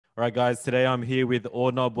All right, guys. Today I'm here with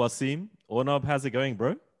Aurnob Wasim. Aurnob, how's it going,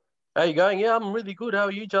 bro? How you going? Yeah, I'm really good. How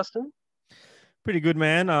are you, Justin? Pretty good,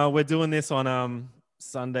 man. We're doing this on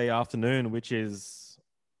Sunday afternoon, which is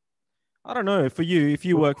I don't know for you. If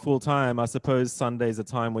you work full time, I suppose Sunday's a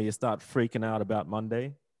time where you start freaking out about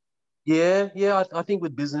Monday. Yeah. I think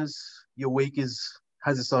with business, your week is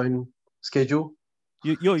has its own schedule.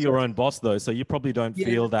 You're So your own boss though, so you probably don't yeah,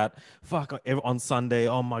 feel that fuck on Sunday.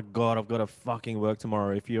 Oh my god, I've got to fucking work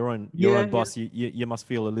tomorrow. If you're on your own yeah. boss, you must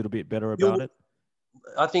feel a little bit better about You, it.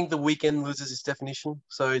 I think the weekend loses its definition.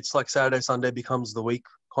 So it's like Saturday, Sunday becomes the week,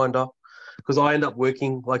 kind of. Because I end up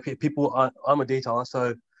working like people. I'm a detailer,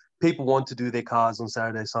 so people want to do their cars on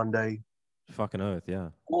Saturday, Sunday, Fucking oath, yeah.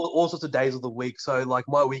 all sorts of days of the week. So like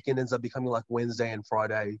my weekend ends up becoming like Wednesday and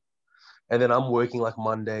Friday. And then I'm working like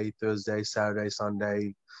Monday, Thursday, Saturday,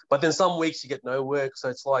 Sunday. But then some weeks you get no work, so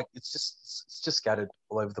it's like it's just scattered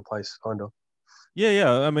all over the place, kind of.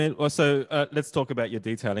 Yeah. I mean, also, let's talk about your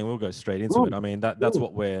detailing. We'll go straight into it. Mm, I mean, that's mm.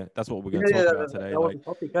 what we're going to Yeah, talk about that today. was Like, the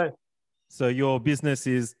topic, eh? so your business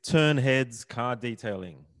is Turn Heads Car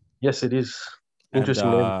Detailing, Yes, it is. and Interesting,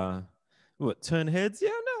 man. what Turn Heads? Yeah,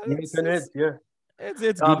 no, Yeah, it's internet, it's yeah.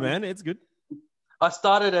 it's good, Um, man. It's good. I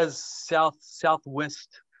started as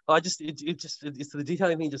southwest. It's the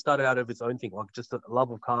detailing thing just started out of its own thing, like just a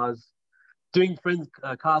love of cars, doing friends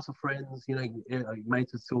cars for friends, like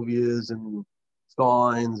mates with Sylvias and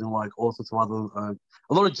Skynes and like all sorts of other.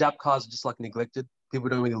 A lot of Jap cars are just like neglected. People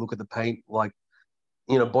don't really look at the paint, like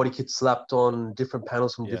body kits slapped on, different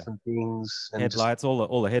panels from Yeah, different things, and just headlights.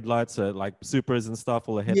 All the headlights are like Supras and stuff.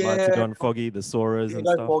 All the headlights are yeah, gone foggy. The Soras yeah, and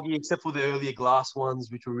go stuff. foggy. Except for the earlier glass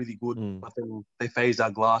ones, which were really good, Mm. but then they phased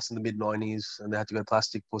out glass in the mid '90s, and they had to go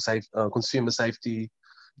plastic for consumer safety,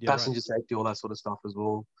 Yeah, right. passenger safety, all that sort of stuff as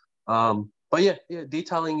well. But yeah,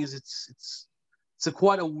 detailing is it's a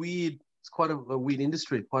quite a weird it's quite a weird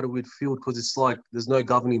industry, quite a weird field because it's like there's no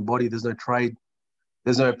governing body, there's no trade,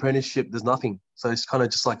 there's no apprenticeship, there's nothing. So it's kind of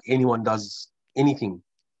just like anyone does anything.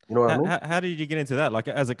 You know what I mean? How did you get into that? Like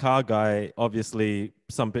as a car guy, obviously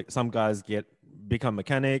some guys become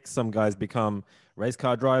mechanics, some guys become race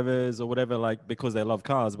car drivers or whatever, like because they love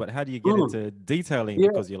cars. But how do you get Mm, into detailing yeah,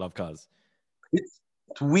 because you love cars? it's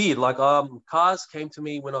weird. Like cars came to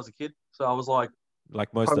me when I was a kid, so I was like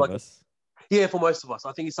Like most kind of of like us. yeah, for most of us,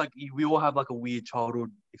 I think it's like we all have like a weird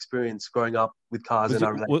childhood experience growing up with cars Was and you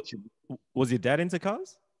our relationship. was your dad into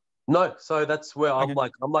cars? No, so that's where I'm Okay.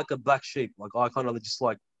 like I'm like a black sheep. Like I kind of just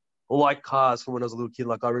like cars from when I was a little kid.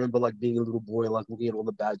 Like I remember like being a little boy, like looking at all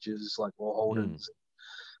the badges, like all Mm, Holdens.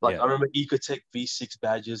 Like yeah. I remember Ecotech V6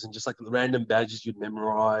 badges and just like random badges you'd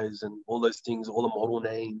memorize and all those things, all the model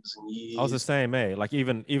names and I was the years. same, eh? Like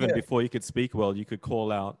even Yeah, before you could speak well, you could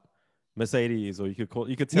call out Mercedes or you could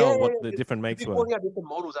yeah, tell yeah. what the Yeah. different You'd makes be were. pointing out different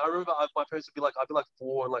models. I remember my parents would be like, I'd be like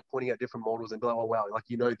four and like pointing at different models and be like, oh wow, like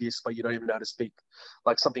you know this, but you don't even know how to speak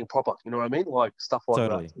like something proper. You know what I mean? Like stuff like that.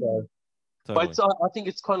 Totally. So, but Totally. I think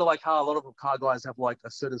it's kind of like how a lot of car guys have like a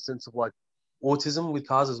certain sense of like autism with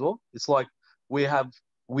cars as well. It's like we have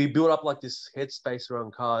we build up like this headspace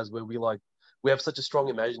around cars where we have such a strong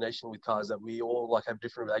imagination with cars that we all like have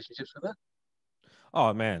different relationships with it.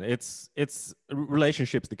 Oh man, it's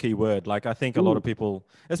relationships the key word. Like I think a lot Mm. of people,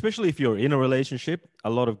 especially if you're in a relationship, a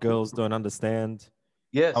lot of girls don't understand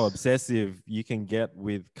how Yes. obsessive you can get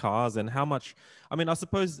with cars and how much. I mean, I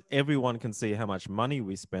suppose everyone can see how much money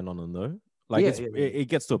we spend on them though. Like Yeah. Yeah. it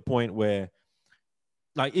gets to a point where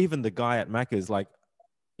like even the guy at Macca's, like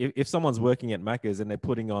if someone's working at Macca's and they're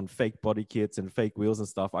putting on fake body kits and fake wheels and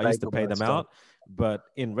stuff, I used Fake to all pay that them stuff. out. But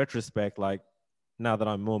in retrospect, like now that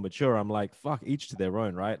I'm more mature, I'm like, fuck, each to their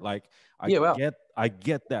own, right? Like Yeah. Wow. I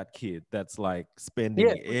get that kid that's like Yeah. spending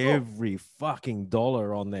For sure. every fucking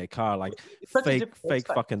dollar on their car, like It's such a different fake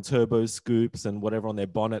headspace. fucking turbo scoops and whatever on their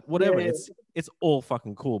bonnet, Yeah. whatever. Yeah. It's all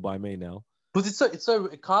fucking cool by me now. Because it's so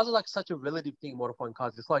cars are like such a relative thing. Modifying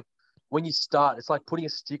cars, it's like when you start, it's like putting a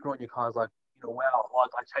sticker on your car. It's like wow, like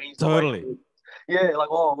I changed the way. Totally, Yeah, like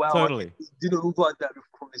oh wow, like it totally. didn't look like that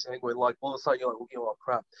from this angle. And like all of a sudden you're like looking oh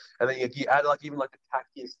crap, and then you add like even like the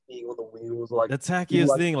tackiest thing on the wheels, like The even tackiest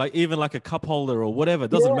like thing, like even like a cup holder or whatever,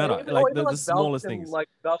 doesn't yeah, matter. even or Like even the like smallest things.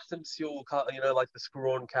 belts and seal, like the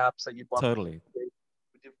screw-on caps that you buy from Totally.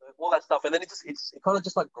 all that stuff, and then it kind of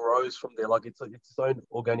just like grows from there. Like it's its own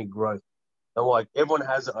organic growth. And like everyone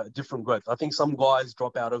has a different growth. I think some guys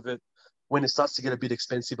drop out of it when it starts to get a bit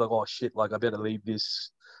expensive. Like, oh shit, like I better leave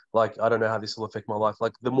this. Like I don't know how this will affect my life.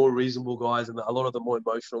 Like the more reasonable guys and a lot of the more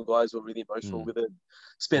emotional guys who are really emotional Mm, with it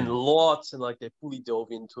spend mm. lots and like they fully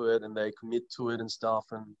delve into it and they commit to it and stuff.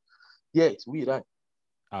 And yeah, it's weird, eh?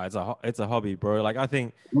 It's a hobby, bro. Like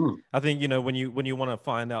Mm. I think, when you want to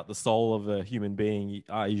find out the soul of a human being,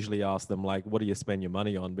 I usually ask them like, what do you spend your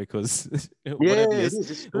money on? Because Yeah, whatever you it is.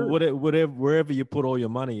 It's true. whatever wherever you put all your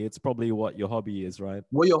money, it's probably what your hobby is, right?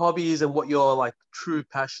 What your hobby is and what your like true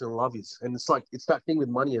passion and love is. And it's like it's that thing with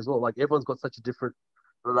money as well. Like everyone's got such a different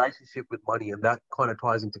relationship with money, and that kind of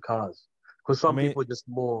ties into cars. Because I some mean, people are just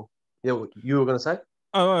more. Yeah, you were gonna say?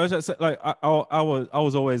 oh, I was just, like I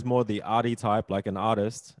was always more the arty type, like an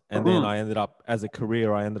artist, and then Mm, I ended up as a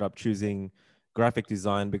career, I ended up choosing graphic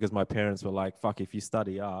design because my parents were like, "Fuck, if you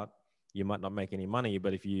study art, you might not make any money,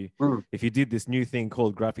 but mm. if you did this new thing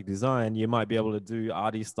called graphic design, you might be able to do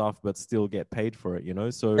arty stuff but still get paid for it, you know?"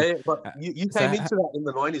 So, Yeah, but uh, you so came into that in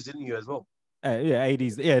the 90s, didn't you, as well? yeah,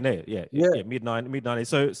 80s, yeah, no, yeah, yeah, Yeah. yeah, mid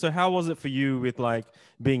 90s. So how was it for you with like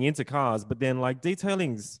being into cars, but then like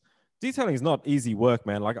detailing's not easy work,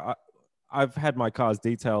 man. Like I've had my cars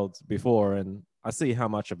detailed before, and I see how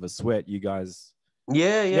much of a sweat you guys.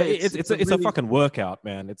 Yeah, Yeah, yeah. It's a it's a really fucking workout,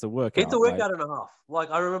 man. It's a it's a workout. Like, workout and a half.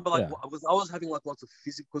 Like I remember, like yeah, I was having like lots of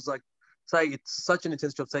physical. Because like, say it's such an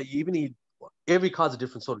intense job. Say you even need every car's a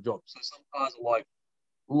different sort of job. So some cars are like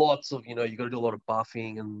lots of you got to do a lot of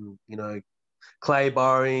buffing and clay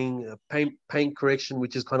barring, paint correction,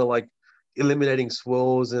 which is kind of like eliminating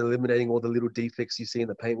swirls and eliminating all the little defects you see in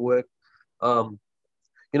the paintwork. Um,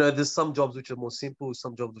 there's some jobs which are more simple,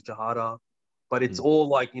 some jobs which are harder, but it's mm, all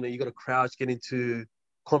like you got to crouch, get into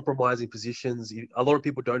compromising positions. A lot of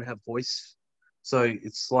people don't have voice, so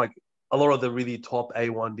it's like a lot of the really top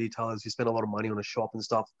A1 detailers who spend a lot of money on a shop and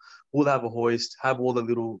stuff will have a hoist, have all the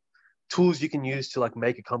little tools you can use to like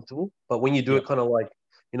make it comfortable. But when you do yeah. it kind of like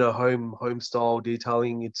home style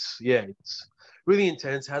detailing, it's really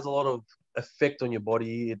intense. Has a lot of effect on your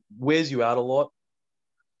body. It wears you out a lot.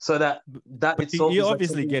 So that But itself you is like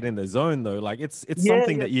obviously something. get in the zone though. Like it's Yeah,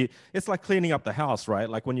 something yeah, that it's like cleaning up the house, right?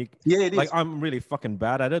 Like when you yeah. It like is. I'm really fucking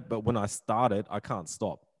bad at it, but when I start it, I can't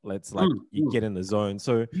stop. It's like Mm, you mm. get in the zone.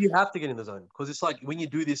 So You have to get in the zone because it's like when you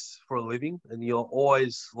do this for a living and you're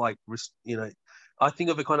always like, I think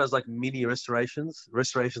of it kind of as like mini restorations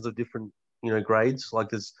of different, grades. Like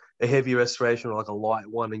there's a heavy restoration or like a light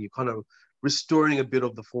one, and you're kind of restoring a bit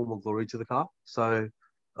of the former glory to the car. So,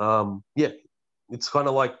 yeah, it's kind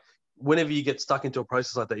of like whenever you get stuck into a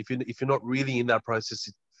process like that, if you're not really in that process,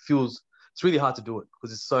 it's really hard to do it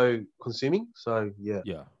because it's so consuming. So yeah.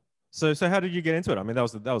 yeah. So how did you get into it? I mean, that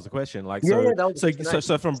was the question. Like Yeah, yeah, that was the question.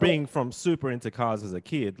 so from So being from super into cars as a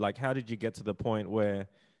kid, like how did you get to the point where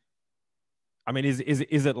I mean, is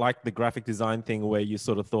it like the graphic design thing where you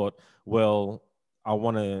sort of thought, well, I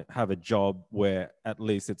want to have a job where at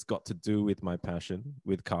least it's got to do with my passion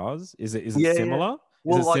with cars? Is it yeah, yeah. similar?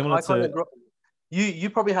 Is Well, it like similar I kind to of you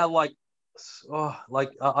probably had like like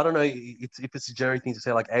I don't know if it's a generic thing to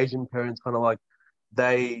say like Asian parents kind of like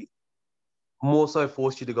they more so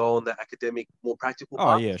forced you to go on the academic more practical Oh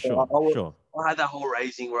path. yeah, So sure, sure. I had that whole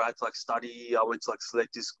raising where I had to like study. I went to like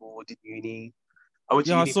selective school, did uni. I went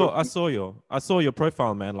to Yeah, uni for I saw your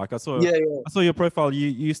profile, man. Like yeah, yeah, I saw your profile. You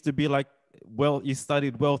used to be like, well, you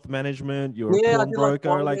studied wealth management. You were a yeah. I did like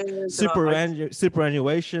pawnbroker, like finance and I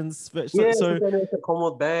superannuations. yeah, So super at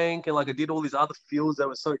Commonwealth Bank and like I did all these other fields that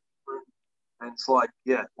were so different. And it's like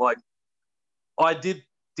yeah, like I did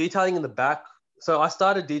detailing in the back. So I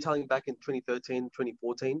started detailing back in 2013,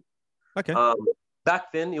 2014. okay. Um,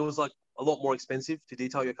 Back then, it was like a lot more expensive to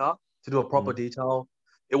detail your car, to do a proper Mm, detail.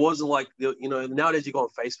 It wasn't like, nowadays you go on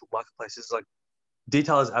Facebook Marketplaces, like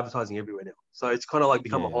detailers advertising everywhere now. So it's kind of like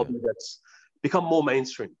become yeah, a yeah, hobby that's become more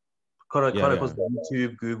mainstream. yeah, Kind of yeah. because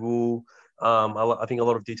YouTube, Google. I think a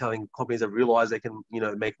lot of detailing companies have realized they can,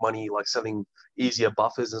 make money like selling easier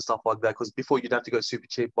buffers and stuff like that. Because before you'd have to go super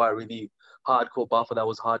cheap, buy a really hardcore buffer that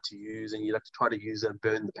was hard to use, and you'd have to try to use it and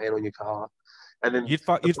burn the paint on your car. And then the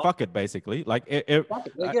You'd fuck it basically. Like yeah,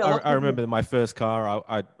 a lot of I people, remember my first car.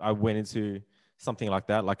 I went into something like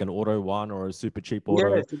that, like an Auto One or a super cheap yeah,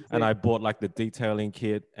 auto, and I bought like the detailing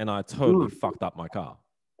kit, and I totally mm, fucked up my car.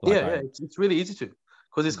 Like yeah, yeah. It's really easy to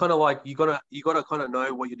because it's mm, kind of like you gotta kind of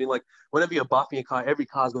know what you're doing. Like whenever you're buffing a car, every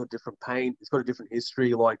car's got a different paint. It's got a different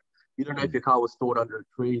history. Like you don't know if mm, your car was stored under a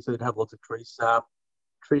tree, so it'd have lots of tree sap,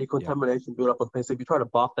 tree yeah, contamination built up on the paint. So if you try to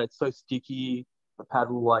buff that, it's so sticky. The pad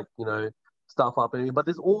will like stuff up and everything. But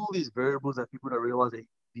there's all these variables that people don't realize that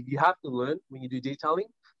you have to learn when you do detailing,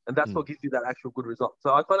 and that's mm, what gives you that actual good result.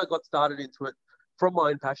 So I kind of got started into it from my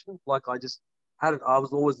own passion. Like I just had it. I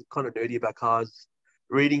was always kind of nerdy about cars,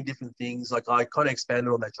 reading different things. Like I kind of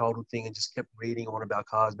expanded on that childhood thing and just kept reading on about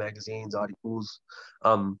cars, magazines, articles.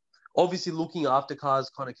 Um, Obviously, looking after cars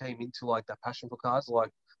kind of came into like that passion for cars. Like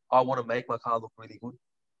I want to make my car look really good.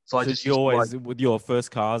 So I So just you used to like, always, with your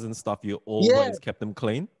first cars and stuff, you yeah, always kept them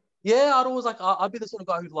clean? yeah. I'd always like, I'd be the sort of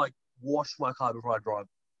guy who'd like wash my car before I drive,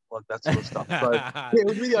 like that sort of stuff. So yeah, it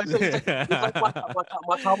was really so it's like my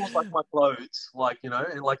car was like my clothes, like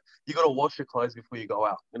and like you got to wash your clothes before you go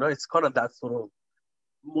out. It's kind of that sort of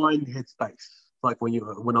mind headspace, like when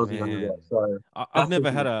I was a younger guy. Man, So I've that's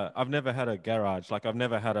never just had a garage. Like I've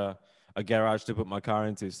never had a garage to put my car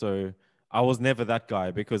into. So I was never that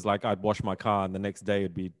guy because like I'd wash my car and the next day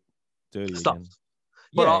it'd be dirty stuff. again.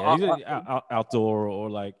 But Yeah, yeah, usually outdoor or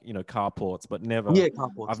like carports, but never. yeah,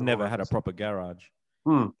 carports I've and all never that had good a stuff. proper garage.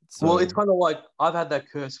 Hmm. Well, it's So kind of like I've had that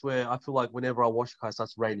curse where I feel like whenever I wash a car, it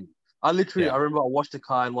starts raining. I yeah, remember I washed the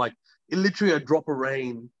car and like it literally a drop of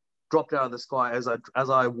rain dropped out of the sky as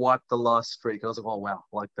I wiped the last streak. And I was like, oh wow,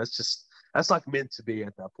 like that's like meant to be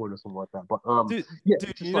at that point or something like that. But dude, yeah,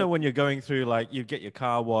 dude, just like when you're going through like you get your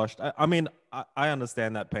car washed. I mean, I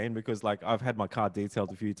understand that pain because like I've had my car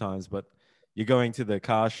detailed a few times, but you're going to the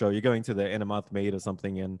car show, you're going to the end of month meet or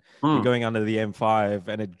something, and you're mm, going under the M5,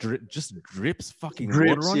 and it just drips fucking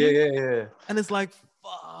water drips. on Yeah, you, yeah, yeah, and it's like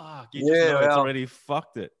fuck, you just yeah. know it's Well, already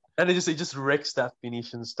fucked it. and it just wrecks that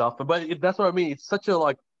finish and stuff. But that's what I mean. It's such a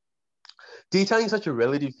like detailing is such a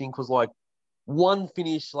relative thing because like one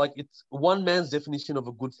finish, like it's one man's definition of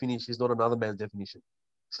a good finish is not another man's definition.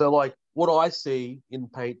 So like what I see in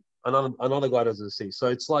paint, another guy doesn't see. So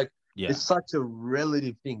it's like Yeah, it's such a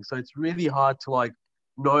relative thing. So it's really hard to like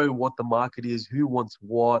know what the market is, who wants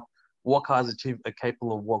what cars are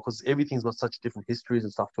capable of what, because everything's got such different histories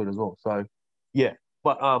and stuff to it as well. So yeah,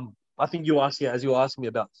 but I think as you asked me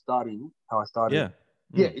about starting, how I started. yeah,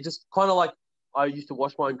 Yeah, mm. it just kind of like I used to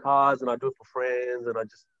wash my own cars and I do it for friends and I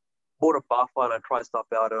just bought a buffer and I tried stuff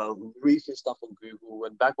out and I researched stuff on Google.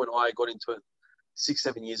 And back when I got into it 6,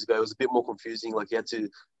 7 years ago, it was a bit more confusing. Like you had to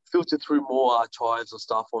filter through more archives or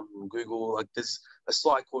stuff on Google. Like there's a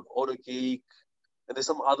site called AutoGeek and there's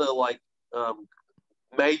some other like um,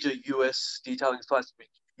 major US detailing sites which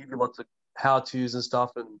give you lots of how tos and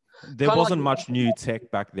stuff. And There kind of like, wasn't much new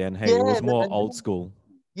tech back then. Hey, it yeah, was more and old school.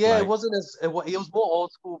 yeah, it Like, wasn't it was more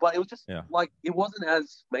old school, but it was just yeah. like it wasn't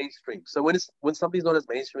as mainstream. So when something's not as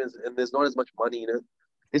mainstream and there's not as much money in it,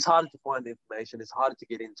 it's harder to find the information. It's harder to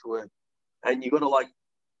get into it, and you gotta like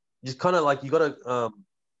just kind of like you gotta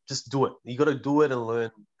just do it. You gotta do it and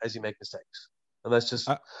learn as you make mistakes, and that's just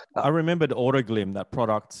I, I remembered Autoglim. That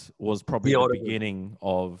product was probably the the order. beginning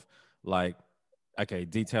of like, okay,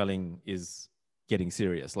 detailing is getting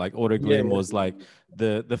serious. Like Yeah, Autoglim was yeah. like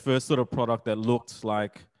the first sort of product that looked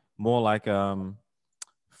like more like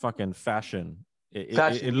fucking fashion.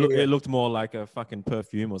 Fashion. Yeah, yeah, It looked more like a fucking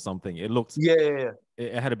perfume or something. yeah, yeah, yeah.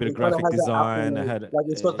 It had a bit of It kind of graphic has that design. It Apple, had like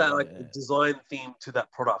it's got that like design theme to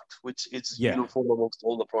that product, which is yeah. uniform amongst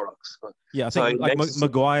all the products. Yeah, I So think it like makes it.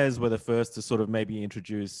 Maguire's were the first to sort of maybe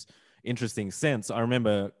introduce interesting scents. I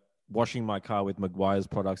remember washing my car with Maguire's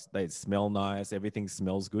products. They smell nice, everything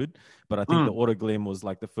smells good. But I think the Mm, Auto Glim was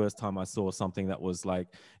like the first time I saw something that was like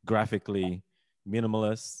graphically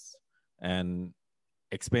minimalist and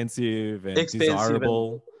expensive and expensive and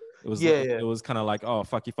desirable. yeah, yeah. It was kind of like, oh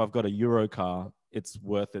fuck, if I've got a Euro car, it's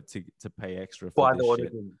worth it to pay extra for By the this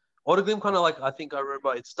shit. Autoglim. Autoglim kind of like I think I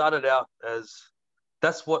remember it started out as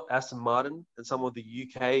that's what Aston Martin and some of the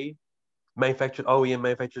UK manufactured OEM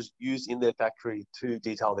manufacturers use in their factory to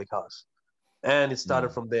detail their cars. And it started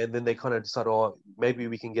Mm. from there, and then they kind of decided, oh, maybe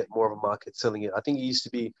we can get more of a market selling it. I think it used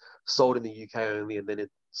to be sold in the UK only, and then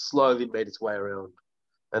it slowly made its way around,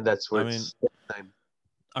 and that's where I mean, it's named.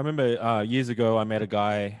 I remember years ago I met a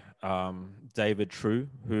guy, David True,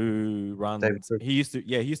 who David runs. Cruz. He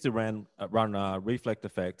used to run Reflect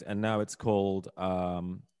Effect, and now it's called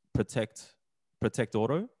Protect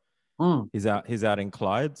Auto. Mm, He's out in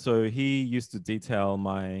Clyde, so he used to detail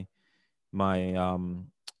my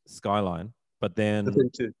Skyline, but the then thing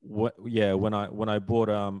too. yeah, when I bought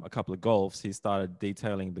a couple of Golfs, he started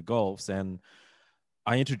detailing the Golfs, and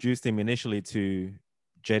I introduced him initially to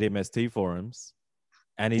JDMST forums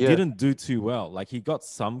and he Yeah, didn't do too well. Like he got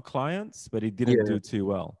some clients, but he didn't yeah. do too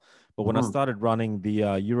well. But when I Mm, started running the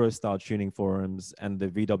Eurostyle tuning forums and the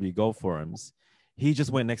VW Golf forums, he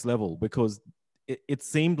just went next level because it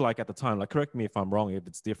seemed like at the time, like correct me if I'm wrong, if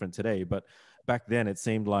it's different today, but back then it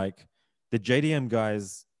seemed like the JDM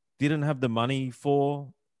guys didn't have the money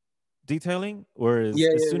for detailing. Whereas yeah,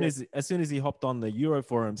 yeah, yeah. as soon as he hopped on the Euro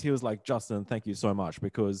forums, he was like, Justin, thank you so much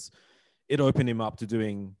because it opened him up to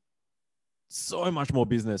doing so much more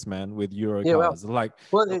business, man, with Euro Yeah, well, cars. Like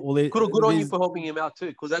well, all good on you these, for helping him out too,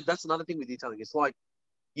 because that's another thing with detailing. It's like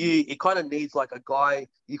it kind of needs like a guy.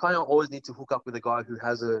 You kind of always need to hook up with a guy who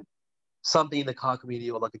has a something in the car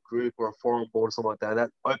community or like a group or a forum board or something like that. That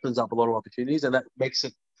opens up a lot of opportunities and that makes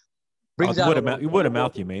it Oh, brings out a lot, word of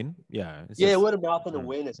mouth, you mean? Yeah, it's yeah, just word of mouth and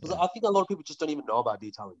awareness. Because yeah. I think a lot of people just don't even know about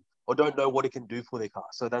detailing or don't know what it can do for their car.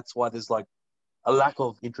 So that's why there's like a lack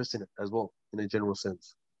of interest in it as well, in a general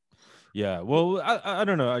sense. Yeah. Well, I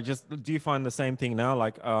don't know. I just do you find the same thing now?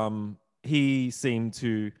 Like, he seemed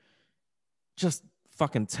to just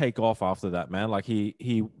fucking take off after that, man. Like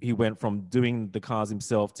he went from doing the cars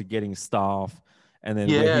himself to getting staff, and then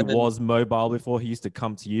where Yeah, he and then was mobile before, he used to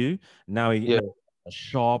come to you. yeah, Now a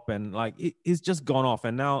shop, and like he's just gone off,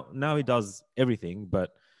 and now he does everything.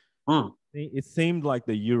 But mm, it seemed like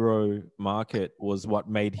the Euro market was what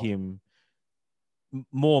made him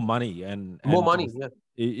more money, more and money. just Yeah,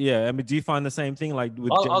 yeah. I mean, do you find the same thing like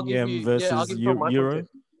with I'll give JDM you. Yeah, I'll versus give you from my Euro?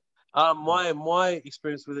 context. My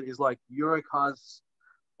experience with it is like Euro cars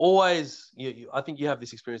always. I think you have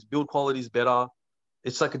this experience. Build quality is better.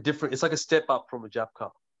 It's like a different. It's like a step up from a Jap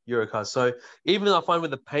car, Euro car. So even though I find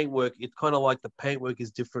with the paintwork, it's kind of like the paintwork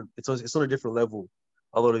is different. It's on a different level.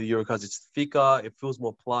 A lot of the Euro cars, it's thicker. It feels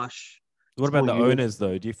more plush. What It's about more the Euro. owners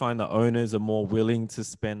though? Do you find the owners are more willing to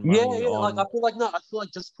spend Yeah, money yeah. Like I on? feel like no, I feel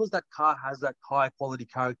like just because that car has that high quality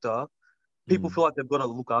character, people Mm, feel like they've got to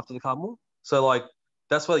look after the car more. So like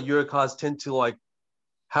that's why Euro cars tend to like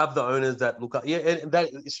have the owners that look up. Yeah, and that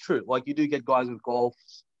is true. Like you do get guys with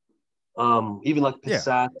Golfs, even like yeah,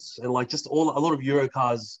 Passats, and like just all a lot of Euro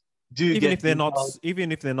cars do get details.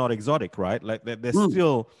 even if they're not exotic, right? Like they're Mm,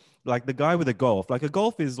 still like the guy with a Golf. Like a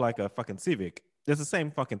Golf is like a fucking Civic. There's the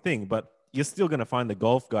same fucking thing, but you're still gonna find the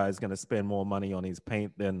Golf guy is gonna spend more money on his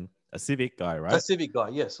paint than a Civic guy, a right? Civic guy,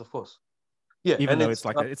 yes, of course. Yeah, Even and though it's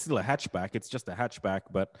like it's still a hatchback. It's just a hatchback,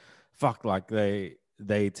 but fuck, like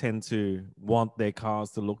they tend to want their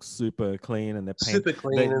cars to look super clean, and their paint super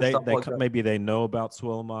clean and stuff like that. maybe they know about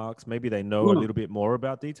swirl marks, maybe they know a Mm. little bit more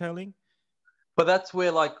about detailing. But that's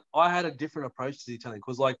where like I had a different approach to detailing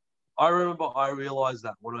because like I remember I realized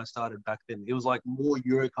that when I started back then, it was like more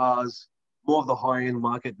Euro cars, more of the high end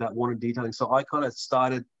market that wanted detailing. So I kind of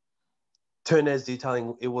started Turnez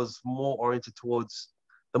detailing. It was more oriented towards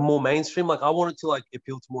the more mainstream. Like I wanted to like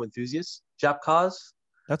appeal to more enthusiasts, Jap cars.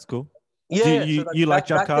 That's cool. Do Yeah, yeah. So like you like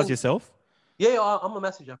Jap back cars then, yourself? yeah, I'm a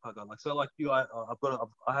massive Jap car guy. Like so, like you, I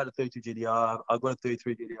had a 32 GDR. I've got a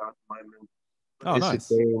 33 GDR at the moment. Oh,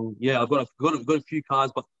 nice. S15. Yeah, I've got a few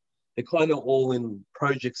cars, but they're kind of all in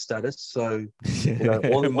project status. So you know,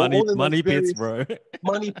 money all in those money pits, various bro.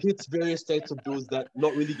 money pits, various states of bills that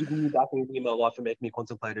not really giving me back anything in my life and making me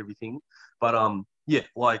contemplate everything. But yeah,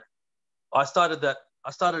 like I started that. I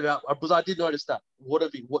started out because I did notice that what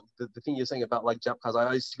the thing you're saying about like Jap cars.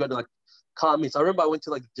 I used to go to like car meets. I remember I went to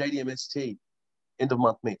like JDMST end of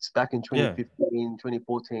month meets back in Yeah. 2015,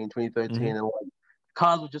 2014, 2013, Hmm. and like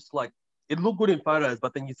cars were just like it looked good in photos,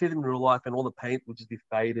 but then you see them in real life and all the paint would just be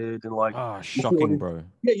faded and like Oh, you see all shocking, these, bro.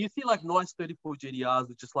 yeah, you see like nice 34 GDRs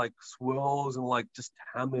with just like swirls and like just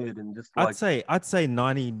hammered and just like I'd say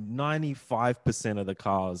 95% of the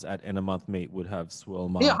cars at end of month meet would have swirl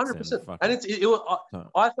yeah, marks and 100%. And fucking it was so-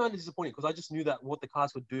 I found it disappointing because I just knew that what the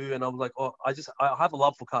cars would do, and I was like, oh, I have a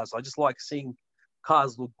love for cars. So I just like seeing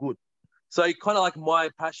cars look good. So it kind of like my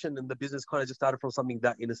passion and the business kind of just started from something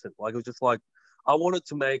that innocent. Like it was just like I wanted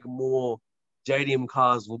to make more JDM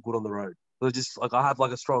cars look good on the road. It was just like I have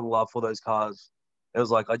like a strong love for those cars. It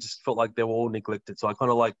was like I just felt like they were all neglected. So I kind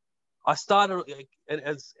of like I started, and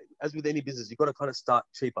as with any business, you got to kind of start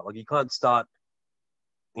cheaper. Like you can't start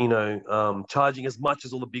charging as much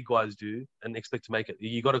as all the big guys do and expect to make it.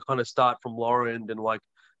 You got to kind of start from lower end and like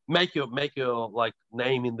make your like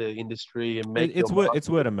name in the industry and make your mark. it's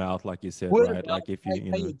word of mouth, like you said, Word of right? mouth, Like if you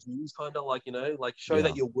pay know, your dues, kind of like like show that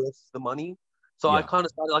yeah, you're worth the money. So I yeah. kind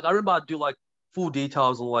of started like I remember I'd do like full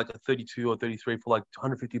details on like a 32 or 33 for like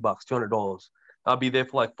 $150, $200. I'd be there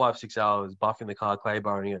for like 5-6 hours, buffing the car, clay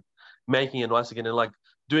barring it, making it nice again, and like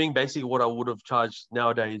doing basically what I would have charged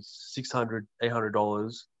nowadays $600,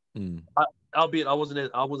 $800. Mm. I, albeit I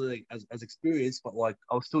wasn't as experienced, but like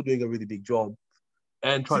I was still doing a really big job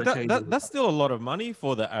and See trying to change it. that's still a lot of money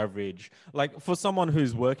for the average. Like for someone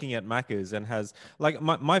who's working at Macca's and has like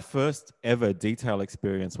my first ever detail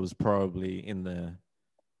experience was probably in the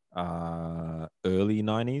early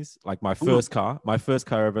 90s. Like Mm. my first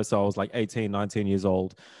car ever, so I was like 18, 19 years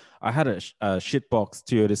old. I had a shitbox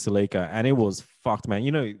Toyota Celica, and it was fucked, man.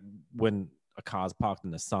 You know, when a car's parked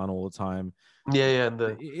in the sun all the time, Yeah, yeah, and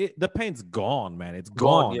the the paint's gone, man. It's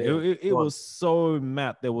gone, gone. yeah, It gone. was so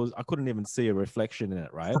matte. I couldn't even see a reflection in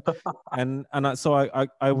it, right? So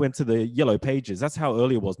I went to the yellow pages. That's how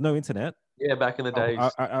early it was. No internet. Yeah, back in the days.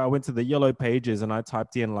 I went to the yellow pages and I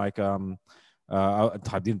typed in like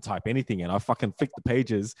I didn't type anything in. I fucking flicked the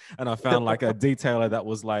pages and I found like a detailer that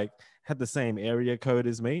was like had the same area code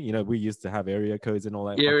as me. You know, we used to have area codes and all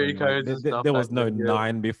that. Area Fucking like codes and stuff there back was no then. Yeah.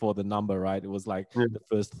 9 before the number, right? It was like Yeah. the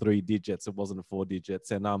first 3 digits. It wasn't 4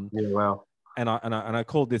 digits. And Yeah. Wow. I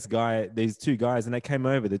called these 2 guys, and they came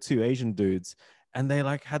over, the 2 Asian dudes, and they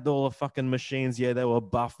like had all the fucking machines. Yeah, they were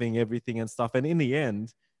buffing everything and stuff. And in the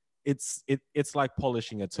end, it's like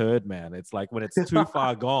polishing a turd, man. It's like when it's too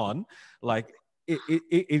far gone, like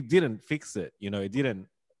it didn't fix it. You know, it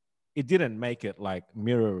didn't make it like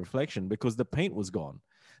mirror reflection because the paint was gone.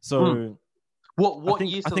 So What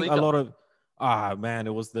years I to think a legal? lot of man,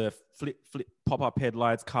 it was the flip pop-up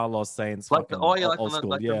headlights, Carlos Sainz, Like the, fucking yeah, like old school.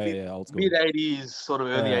 like the Yeah, old school. mid '80s, sort of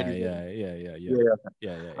early Yeah, '80s. yeah, yeah, yeah, yeah, Yeah.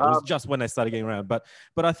 yeah, yeah. It was Um. just when they started getting around. But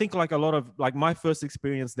I think like a lot of like my first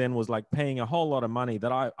experience then was like paying a whole lot of money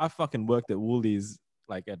that I fucking worked at Woolies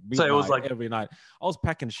like at So it was midnight like, every night. I was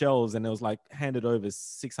packing shelves and it was like handed over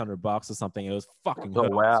 $600 or something. It was fucking oh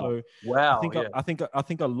hurt. wow, So wow, yeah. I think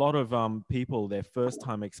a lot of people, their first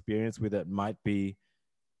time experience with it might be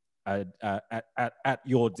at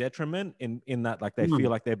your detriment in that like they Mm. feel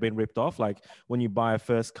like they've been ripped off. Like when you buy a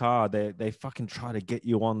first car, they fucking try to get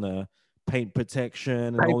you on the paint protection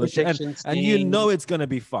and Paint all this shit, protection and you know scheme. it's gonna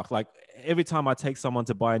be fucked. Like every time I take someone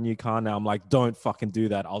to buy a new car now, I'm like, don't fucking do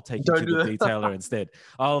that. I'll take you Don't to the do that. detailer instead.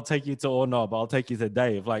 I'll take you to Aurnob. I'll take you to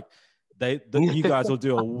Dave. Like you guys will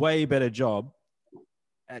do a way better job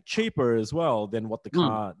at cheaper as well than what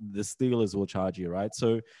Mm. the Steelers will charge you, right?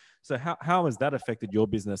 So how has that affected your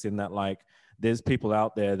business in that like there's people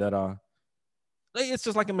out there that are it's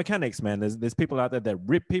just like in mechanics, man. There's people out there that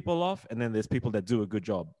rip people off, and then there's people that do a good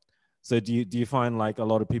job. So do you find like a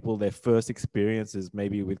lot of people their first experiences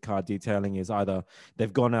maybe with car detailing is either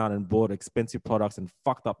they've gone out and bought expensive products and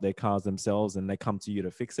fucked up their cars themselves and they come to you to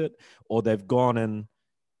fix it, or they've gone and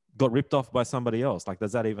got ripped off by somebody else? Like,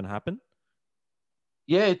 does that even happen?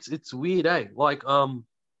 Yeah, it's weird, eh? Like,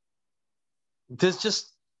 there's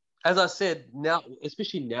just, as I said, now,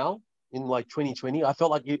 especially now in like 2020, I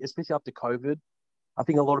felt like, especially after COVID, I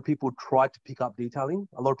think a lot of people tried to pick up detailing.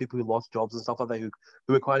 A lot of people who lost jobs and stuff like that who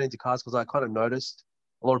were quite into cars, because I kind of noticed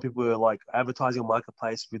a lot of people were like advertising on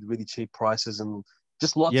marketplace with really cheap prices and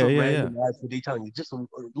just lots Yeah, of yeah, yeah. random ads for detailing. Just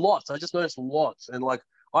lots. I just noticed lots, and like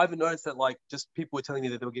I even noticed that like just people were telling me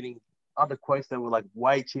that they were getting other quotes that were like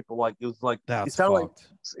way cheaper. Like it was like it That's sounded like fucked.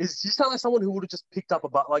 it's just sounded like someone who would have just picked up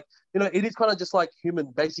about like, it is kind of just like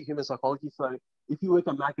basic human psychology. So if you work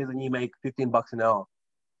at Macca's and you make $15 an hour,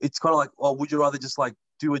 it's kind of like, oh, would you rather just like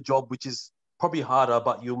do a job which is probably harder,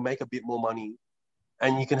 but you'll make a bit more money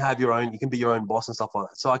and you can have you can be your own boss and stuff like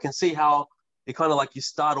that. So I can see how it kind of like you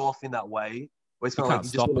start off in that way where it's You kind of like can't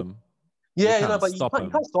you just stop want to, them. You yeah, can't but you stop can't, you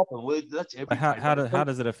them. can't stop them. Well, that's But every trade, but how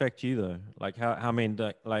does it affect you though? Like how I mean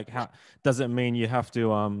like how does it mean you have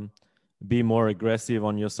to be more aggressive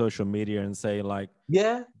on your social media and say like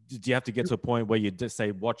yeah, do you have to get to a point where you just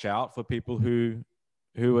say watch out for people who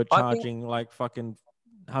are I think charging like fucking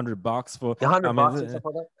 $100 for a I hundred mean bucks and stuff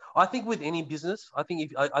like that. I think with any business, I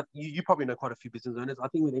think if you probably know quite a few business owners. I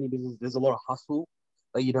think with any business, there's a lot of hustle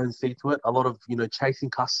that you don't see to it. A lot of chasing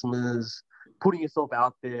customers, putting yourself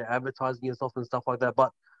out there, advertising yourself and stuff like that.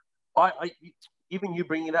 But I even you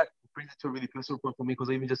bringing that brings it to a really personal point for me, because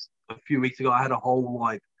even just a few weeks ago, I had a whole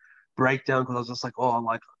like breakdown because I was just like, oh,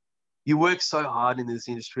 like you work so hard in this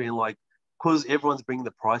industry, and like because everyone's bringing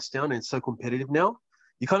the price down and it's so competitive now,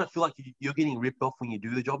 you kind of feel like you're getting ripped off when you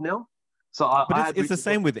do the job now. So but I had it's the reached.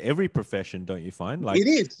 same with every profession, don't you find? Like It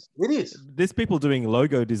is there's people doing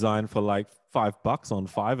logo design for like $5 on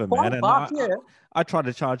Fiverr, man, five and bucks, yeah, I try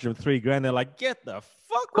to charge them 3 grand. They're like, get the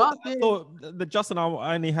fuck with God, that. I yeah, thought the Justin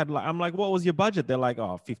I only had like I'm like, what was your budget? They're like,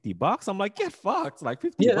 oh, $50. I'm like, get fucked. Like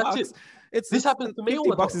 50 yeah, that's it. bucks. This It's happens to me all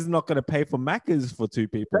the $50 time. is not gonna pay for Macca's for 2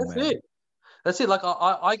 people, That's man. it. That's it. Like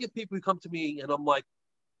I get people who come to me and I'm like,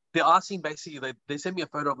 they're asking basically, they send me a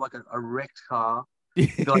photo of like a wrecked car.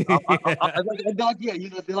 They're like, Yeah. and they're like, yeah,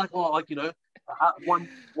 they're like, oh, like, one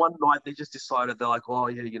night they just decided they're like, oh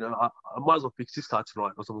yeah, I might as well fix this car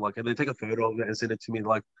tonight or something like, and they take a photo of it and send it to me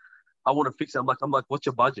like, I want to fix it. I'm like, what's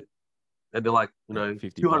your budget? And they're like, Yeah,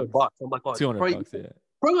 50 two hundred bucks. bucks. I'm like, oh, it's 200 bucks, yeah.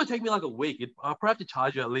 probably gonna take me like a week. I'll probably have to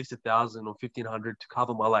charge you at least 1,000 or 1,500 to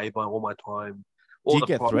cover my labor, all my time, Do all you the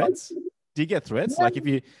get product. threats? Do you get threats? Yeah, Like if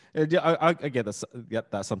you, I get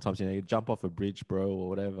that sometimes. You jump off a bridge, bro, or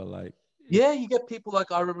whatever. Like if yeah, you get people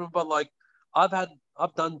like, I remember like I've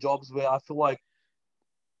done jobs where I feel like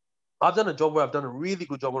I've done a job where I've done a really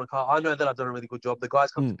good job on a car. I know that I've done a really good job. The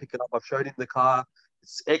guys come to mm, pick it up. I've showed him the car.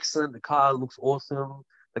 It's excellent. The car looks awesome.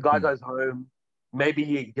 The guy mm, goes home. Maybe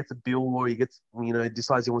he gets a bill or he gets,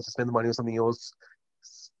 decides he wants to spend the money on something else.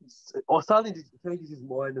 or starting to change his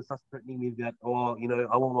mind and starts threatening me that, oh, you know,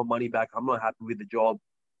 I want my money back. I'm not happy with the job.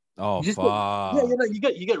 Oh You just get, yeah, you fuck. know,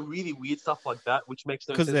 you get really weird stuff like that, which makes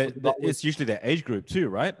no Because sense. Because the guy was it's usually their age group too,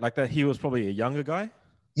 right? Like that, he was probably a younger guy.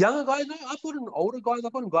 younger guys. No, I've gotten older guys.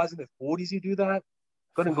 I've gotten guys in their 40s who do that.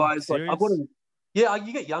 Gotten Fuck, guys like I've serious? gotten, yeah,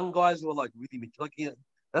 you get young guys who are like really like, you know,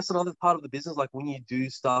 that's another part of the business. Like when you do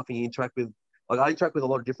stuff and you interact with, like I interact with a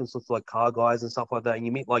lot of different sorts of like car guys and stuff like that, and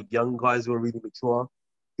you meet like young guys who are really mature.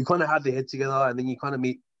 You kind of have their head together, and then you kind of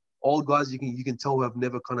meet old guys you can tell who have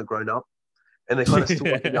never kind of grown up, and they're kind of still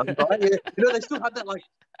like a young guy. Yeah, you know, they still have that like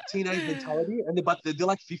teenage mentality, and they're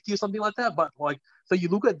like 50 or something like that. But like, so you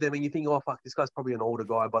look at them and you think, oh fuck, this guy's probably an older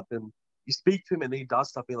guy. But then you speak to him and he does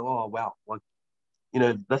stuff, and you're like, oh wow, like, you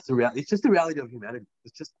know, that's the reality. It's just the reality of humanity.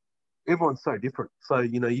 It's just everyone's so different. So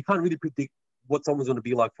you know, you can't really predict what someone's going to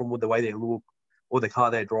be like from the way they look or the car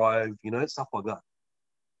they drive. You know, stuff like that.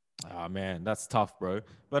 Oh man, that's tough, bro.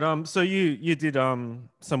 But so you did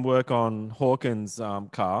some work on Hawkins'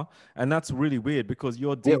 car, and that's really weird because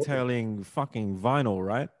you're Yeah, detailing fucking vinyl,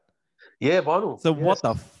 right? yeah, vinyl. So Yes. what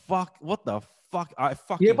the fuck? What the fuck? I Yeah,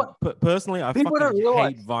 fucking but personally, I people fucking don't hate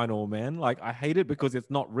realize. vinyl, man. Like I hate it because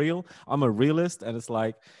it's not real. I'm a realist, and it's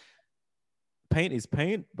like paint is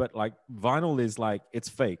paint, but like vinyl is like it's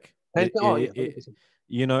fake. And oh yeah, 100%.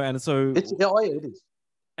 You know, and It's so oh yeah, it is.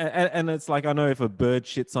 and it's like I know if a bird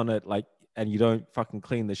shits on it, like, and you don't fucking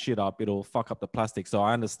clean the shit up, it'll fuck up the plastic. So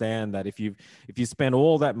I understand that if you spend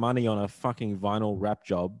all that money on a fucking vinyl wrap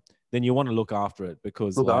job, then you want to look after it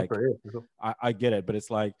because Look like after it. Yeah. I get it, but it's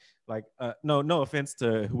like no offense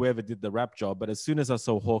to whoever did the wrap job, but as soon as I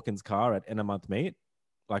saw Hawkins' car at end of month meet,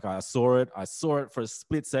 like I saw it for a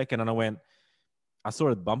split second, and I saw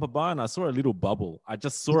a bumper bar and I saw a little bubble. I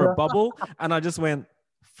just saw a Yeah, bubble and I just went,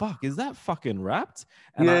 fuck, is that fucking wrapped?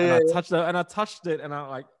 yeah, And yeah, I yeah. touched it and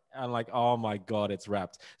I'm like, oh my God, it's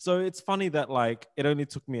wrapped. So it's funny that like it only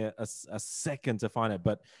took me a second to find it.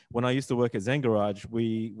 But when I used to work at Zen Garage,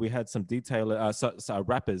 we had some detailer, so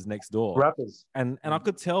rappers next door. Rappers. And I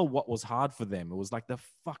could tell what was hard for them. It was like the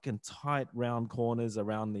fucking tight round corners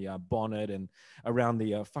around the bonnet and around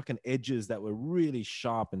the fucking edges that were really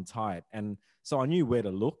sharp and tight. And so I knew where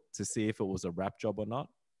to look to see if it was a wrap job or not,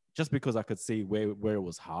 just because I could see where it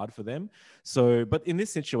was hard for them. So, but in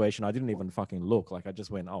this situation, I didn't even fucking look. Like I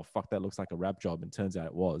just went, oh fuck, that looks like a wrap job, and turns out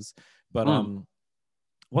it was. But Mm.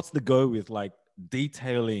 what's the go with like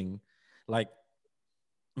detailing, like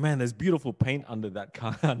man, there's beautiful paint under that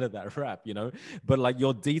car, under that wrap, you know, but like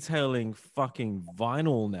you're detailing fucking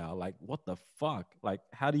vinyl now. Like what the fuck? Like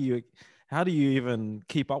how do you even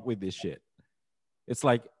keep up with this shit? It's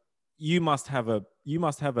like you must have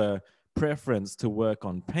a preference to work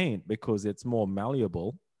on paint because it's more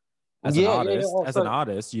malleable. Yeah, yeah, yeah. As an Also,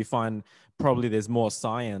 artist, you find probably there's more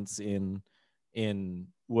science in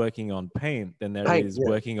working on paint than there paint. is Yeah.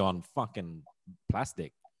 working on fucking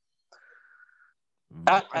plastic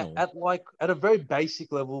At, vinyl. at like at a very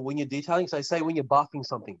basic level, when you're detailing, so say when you're buffing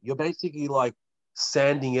something, you're basically like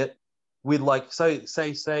sanding it with like say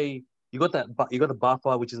you got the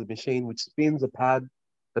buffer, which is a machine which spins a pad.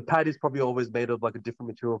 The pad is probably always made of like a different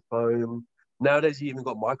material, foam. Nowadays, you even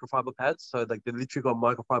got microfiber pads, so like they literally got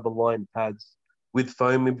microfiber lined pads with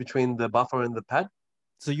foam in between the buffer and the pad.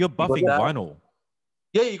 So you're You got buffing that. vinyl.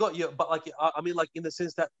 Yeah, you got but like I mean, like in the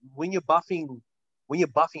sense that when you're buffing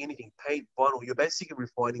anything, paint, vinyl, you're basically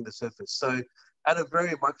refining the surface. So at a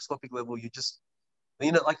very microscopic level, you just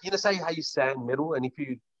like say how you sand metal, and if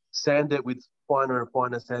you sand it with finer and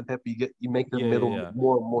finer sandpaper, you make the Yeah, yeah, metal yeah.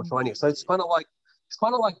 more and more shiny. So it's kind of like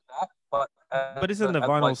that, but But isn't the at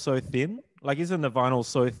vinyl like so thin? Like, isn't the vinyl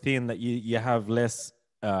so thin that you have less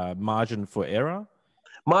margin for error?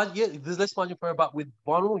 yeah, there's less margin for error, but with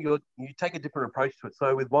vinyl, you take a different approach to it.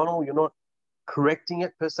 So with vinyl, you're not correcting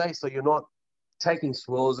it per se. So you're not taking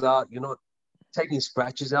swirls out. You're not taking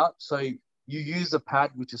scratches out. So you use a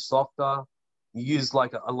pad which is softer. You use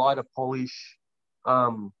like a lighter polish.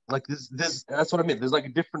 Like this that's what I meant. There's like a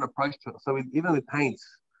different approach to it. So even with paints,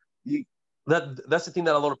 you that's the thing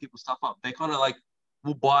that a lot of people stuff up. They kind of like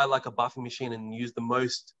will buy like a buffing machine and use the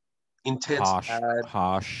most intense pad,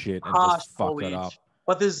 Harsh shit, and harsh just fuck it up. polish.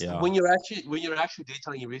 But there's Yeah, when you're actually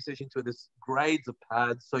detailing your research into it, there's grades of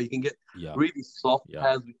pads. So you can get yeah, really soft yeah.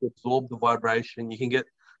 pads which absorb the vibration. You can get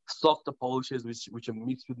softer polishes which are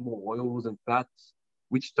mixed with more oils and fats,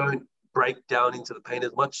 which don't break down into the paint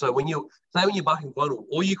as much. So when you're buffing vinyl,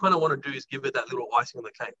 all you kind of want to do is give it that little icing on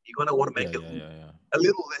the cake. You kind of want to make Yeah, it yeah, look yeah, yeah. a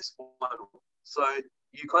little less vinyl. So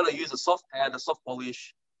you kind of use a soft pad, a soft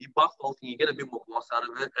polish. You buff the whole thing, you get a bit more gloss out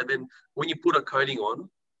of it, and then when you put a coating on,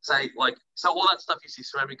 so all that stuff you see,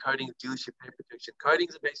 ceramic coatings, dealership paint protection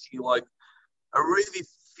coatings are basically like a really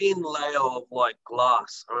thin layer of like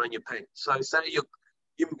glass around your paint. So say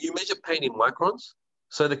you measure paint in microns.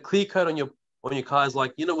 So the clear coat on your car is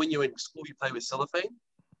like, when you're in school, you play with cellophane,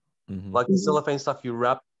 like the cellophane stuff you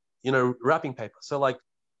wrap, wrapping paper. So like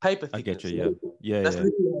paper thickness. I get you. Yeah. That's Yeah.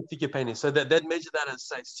 literally how thick your paint is. So they'd measure that as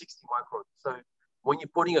say 60 microns. So when you're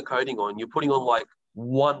putting a coating on, you're putting on like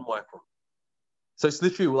 1 micron. So it's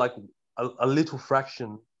literally like a little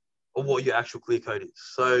fraction of what your actual clear coat is.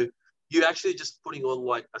 So you're actually just putting on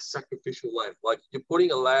like a sacrificial layer. Like you're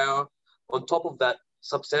putting a layer on top of that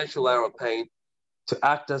substantial layer of paint to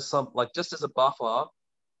act as just as a buffer.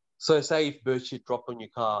 So say if bird shit dropped on your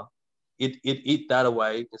car, it eat that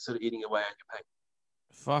away instead of eating away at your paint.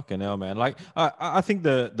 Fucking hell, man. Like, I think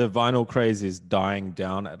the vinyl craze is dying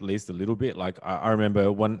down at least a little bit. Like, I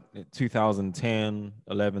remember 2010,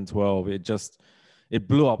 11, 12, it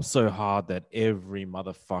blew up so hard that every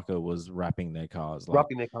motherfucker was wrapping their cars. Like,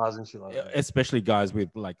 Wrapping their cars and shit like that. especially guys with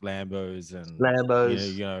like Lambos and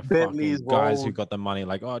Lambos, Bentleys, fucking guys who Rolls, got the money,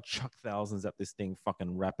 like, oh, chuck thousands at this thing,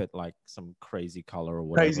 fucking wrap it like some crazy color or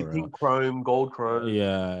whatever. crazy pink chrome, gold chrome.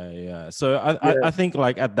 Yeah. So I think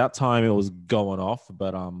like at that time it was going off,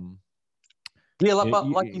 but yeah,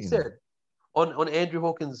 like you said, on Andrew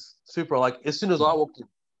Hawkins' Supra, like as soon as I walked in,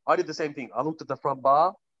 I did the same thing. I looked at the front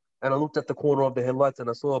bar and I looked at the corner of the headlights and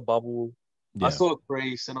I saw a bubble. Yeah. I saw a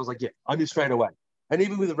crease and I was like, yeah, I knew straight away. And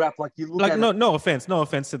even with the wrap, like you look like at no offense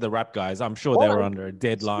to the rap guys. I'm sure they were under a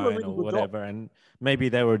deadline or whatever, and maybe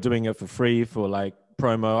they were doing it for free for like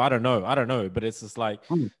promo. I don't know, but it's just like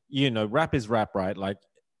rap is rap, right? Like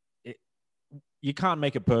you can't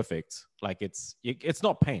make it perfect. Like it's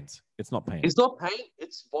not paint. It's not paint. It's not paint.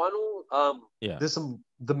 It's vinyl. Yeah. There's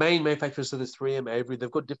the main manufacturers. So there's 3M, Avery.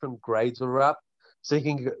 They've got different grades of wrap. So you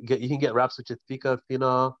can get wraps which are thicker,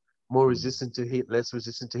 thinner, more resistant to heat, less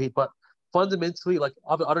resistant to heat. But fundamentally, like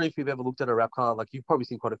I don't know if you've ever looked at a wrap car. Like you've probably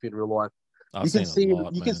seen quite a few in real life. You can see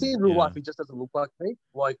in real life it just doesn't look like paint.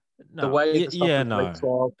 Like the way the stuff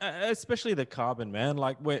off. Especially the carbon, man.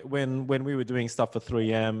 Like when we were doing stuff for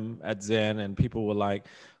 3M at ZEN and people were like,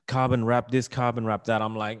 carbon wrap this, carbon wrap that.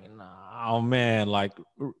 I'm like, oh man, like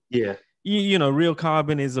real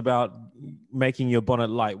carbon is about making your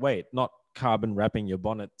bonnet lightweight, not carbon wrapping your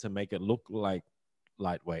bonnet to make it look like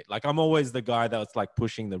lightweight. Like I'm always the guy that's like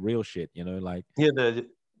pushing the real shit, like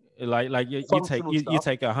you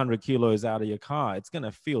take 100 kilos out of your car, it's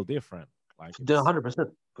gonna feel different. Like 100%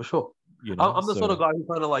 for sure. I'm the sort of guy who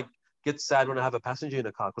kind of like gets sad when I have a passenger in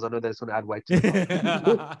a car because I know that it's going to add weight to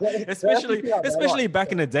the car. especially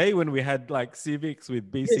back in the day when we had like Civics with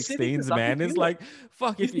B16s, man. It's like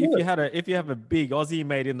fuck if you have a big Aussie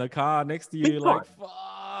mate in the car next to you, like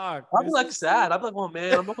fuck. I'm like sad. I'm like, oh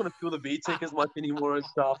man, I'm not going to feel the VTEC as much anymore and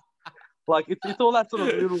stuff. Like it's all that sort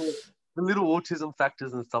of little autism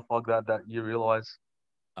factors and stuff like that you realize.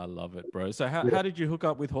 I love it, bro. So how did you hook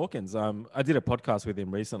up with Hawkins? I did a podcast with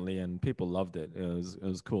him recently and people loved it. It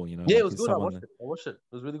was cool, Yeah, it was good. I watched it.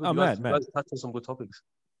 It was really good. Oh, you guys touched on some good topics.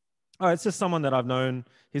 Oh, it's just someone that I've known.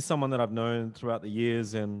 He's someone that I've known throughout the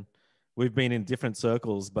years and we've been in different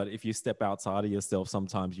circles, but if you step outside of yourself,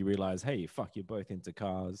 sometimes you realize, hey, fuck, you're both into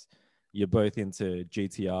cars. You're both into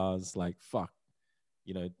GTRs. Like, fuck,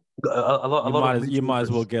 you might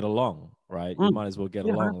as well get along, right? You might as well get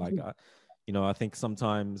along. Like, I think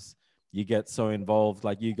sometimes you get so involved,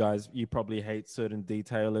 like you guys, you probably hate certain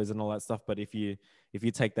detailers and all that stuff. But if you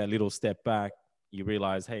take that little step back, you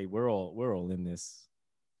realize, hey, we're all in this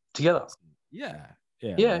together. Yeah.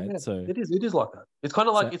 So it is like that. It's kind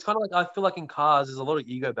of like I feel like in cars there's a lot of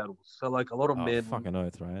ego battles. So like a lot of men, fucking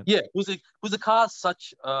oath, right? Yeah, was the car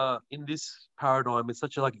such in this paradigm? It's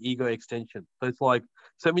such a like ego extension. So it's like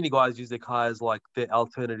so many guys use their car as like their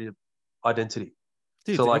alternative identity.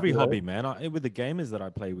 Dude, so like, every hobby, man. With the gamers that I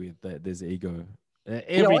play with, there's ego.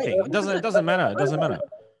 Everything. It doesn't matter. It doesn't matter.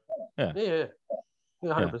 Yeah,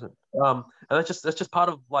 100%. And that's just part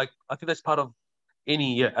of like I think that's part of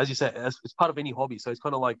any as you said, it's part of any hobby. So it's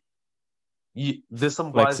kind of like there's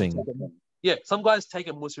some flexing. Guys some guys take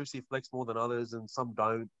it more seriously, flex more than others, and some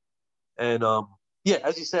don't. And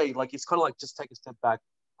as you say, like it's kind of like just take a step back.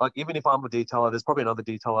 Like even if I'm a detailer, there's probably another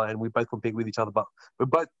detailer, and we both compete with each other, but we're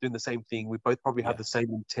both doing the same thing. We both probably have the same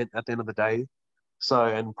intent at the end of the day. So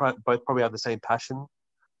and both probably have the same passion.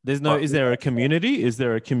 Is there a community? Is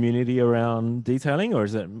there a community around detailing, or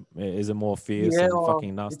is it more fierce and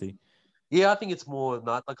fucking nasty? I think it's more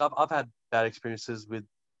not like I've had bad experiences with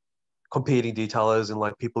competing detailers and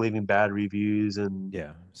like people leaving bad reviews and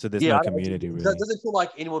so there's no community really. It doesn't feel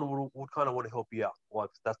like anyone would kind of want to help you out, like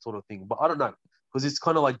that sort of thing. But I don't know, because it's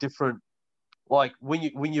kind of like different. Like when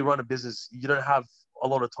you run a business, you don't have a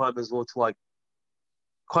lot of time as well to like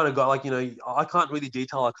kind of guy, like, I can't really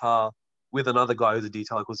detail a car with another guy who's a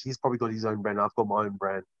detailer because he's probably got his own brand. I've got my own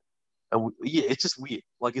brand. And yeah, it's just weird.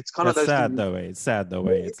 Like, it's kind of That's those sad things. though. It's sad though.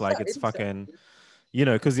 Yeah, It's it's like sad. it's It is sad. fucking,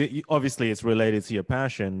 because obviously it's related to your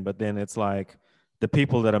passion, but then it's like the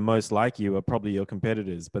people that are most like you are probably your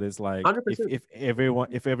competitors. But it's like if 100%.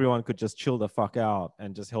 if everyone could just chill the fuck out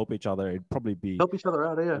and just help each other, it'd probably be Help each other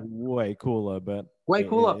out, yeah. way cooler. But Way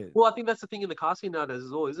cooler. it, Well, I think that's the thing in the car scene nowadays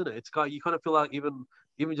as well, isn't it? It's you kind of feel like even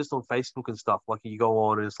just on Facebook and stuff, like you go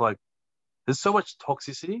on and it's like there's so much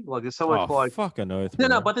toxicity. Like there's so much oh like fucking oath, no,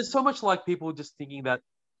 bro. but there's so much like people just thinking that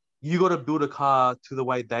you got to build a car to the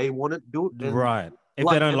way they want it built, and Right. If they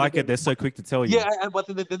like don't and like it, then, they're so quick to tell you. yeah, and but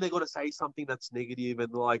then they got to say something that's negative,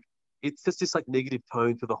 and like it's just this like negative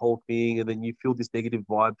tone to the whole thing, and then you feel this negative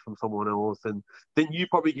vibe from someone else, and then you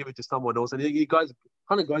probably give it to someone else, and you guys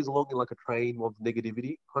kind of goes along in like a train of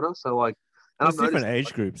negativity, kind of. So like, and I've It's different noticed that, age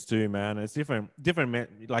like, groups too, man. It's different,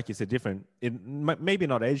 like you said, different. Maybe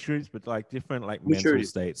not age groups, but like different, like mental maturity,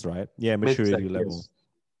 states, right? Yeah, mental maturity state, level. yes,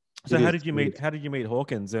 So it how is. did you It meet? is. How did you meet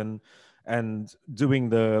Hawkins and doing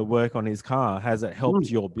the work on his car? Has it helped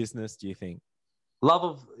Mm. your business? Do you think? Love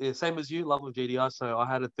of same as you, love of GDR. So I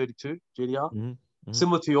had a 32 GDR, Mm-hmm.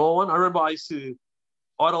 similar to your one. I remember I used to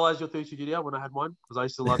idolize your 32 GDR when I had mine because I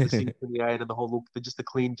used to love the Mm-hmm. C28 and the whole look, just the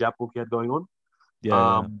clean Jap look you had going on. Yeah,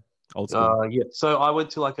 yeah, Um, old school. yeah. So I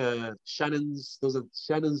went to like a Shannon's. There was a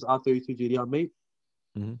Shannon's R32 GDR meet.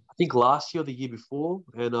 Mm-hmm. I think last year or the year before,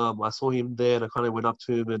 and I saw him there, and I kind of went up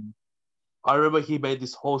to him, and I remember he made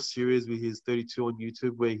this whole series with his 32 on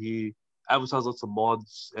YouTube where he advertised lots of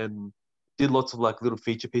mods and did lots of like little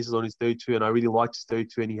feature pieces on his 32, and I really liked his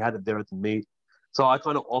 32, and he had it there at the meet. So I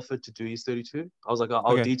kind of offered to do his 32. I was like,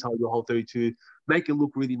 I'll Okay. detail your whole 32, make it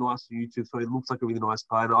look really nice on YouTube, so it looks like a really nice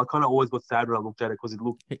car. And I kind of always got sad when I looked at it because it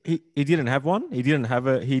looked. He didn't have one. He didn't have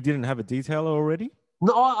a detailer already.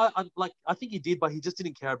 No, I think he did, but he just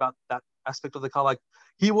didn't care about that aspect of the car. Like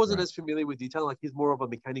he wasn't Right. as familiar with detail. Like he's more of a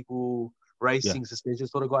mechanical Yeah. racing suspension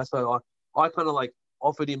sort of guy. So I kind of like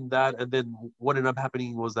offered him that, and then what ended up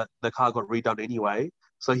happening was that the car got redone anyway.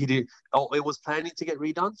 So he did. Oh, it was planning to get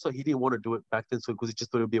redone, so he didn't want to do it back then. So because he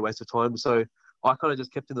just thought it would be a waste of time. So I kind of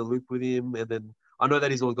just kept in the loop with him, and then I know that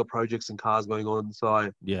he's always got projects and cars going on. So I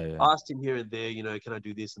Yeah. Yeah. asked him here and there, can I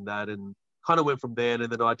do this and that, and kind of went from there.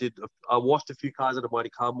 And then I washed a few cars at a Mighty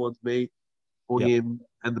Car Mods meet for Yep. him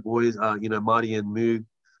and the boys, Marty and Moog.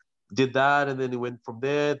 Did that, and then he went from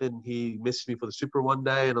there. Then he messaged me for the Supra one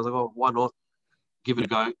day, and I was like, oh, why not give it a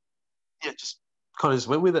go? Yeah, just kind of just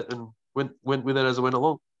went with it and went with it as I went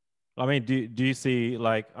along. I mean, do you see,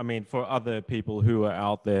 like, I mean, for other people who are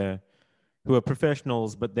out there who are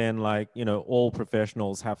professionals, but then, like, all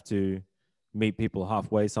professionals have to meet people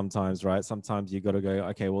halfway sometimes, right? Sometimes you got to go,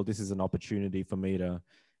 okay, well, this is an opportunity for me to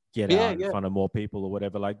get Yeah, out in yeah. front of more people or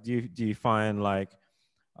whatever. Like, do you find, like,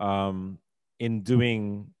 um in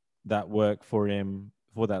doing that work for him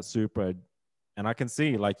for that Supra, and I can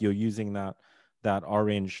see, like, you're using that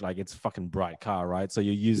orange, like, it's fucking bright car, right? So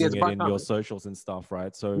you're Yeah, using it's a it bright in car, your man. socials and stuff,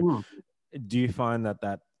 right? So Mm. do you find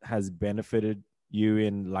that has benefited you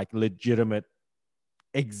in, like, legitimate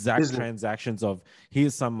exact Business. transactions of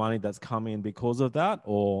here's some money that's come in because of that?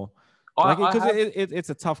 Or like, I because have. it's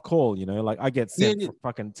a tough call, like, I get Yeah, sent yeah,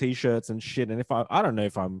 fucking t-shirts and shit, and if I don't know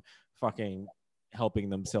if I'm fucking helping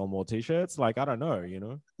them sell more t-shirts, like, I don't know,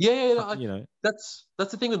 yeah, yeah. That's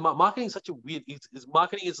the thing with marketing. Is such a weird.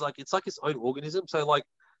 Marketing is like it's like its own organism. So like,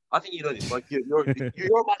 I think you know this. Like you're a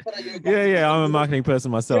marketer. You're a yeah, graphic yeah, designer. I'm a marketing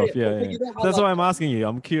person Yeah, myself, yeah. yeah, So yeah. you know So how that's like why I'm asking you,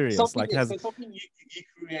 I'm curious, something, like, yeah, has so something you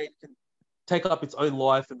create can take up its own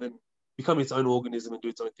life and then become its own organism and do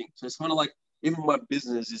its own thing. So it's kind of like even my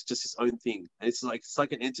business is just its own thing. And it's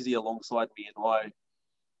like an entity alongside me, and I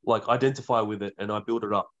like identify with it and I build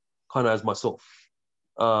it up kind of as myself.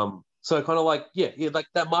 So kind of like yeah, like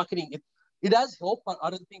that marketing it has helped, but I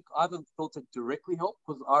haven't felt it directly help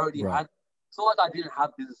because I already right. had. It's not like I didn't have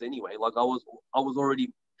business anyway. Like I was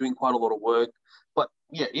already doing quite a lot of work. But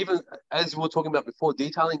yeah, even as we were talking about before,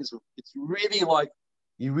 detailing it's really like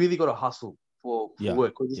you really got to hustle for Yeah,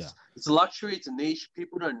 work because yeah. it's a luxury, it's a niche.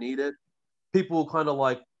 People don't need it. People kind of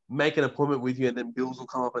like make an appointment with you and then bills will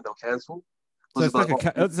come up and they'll cancel So because it's they'll like be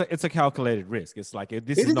like, oh, it's a calculated risk. It's like,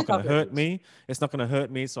 this it is is a not going to calculated hurt risk. me. It's not going to hurt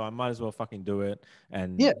me, so I might as well fucking do it.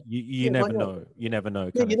 And Yeah, you yeah, never like know. You never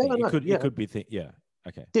know, yeah, kind you of thing. never It know. could it Yeah, could be yeah.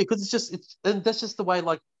 Okay. yeah, because and that's just the way.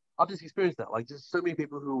 Like I've just experienced that. Like just so many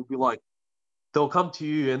people who will be like, they'll come to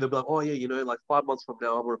you and they'll be like, oh yeah, like 5 months from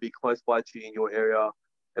now, I want to be close by to you in your area,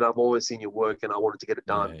 and I've always seen your work and I wanted to get it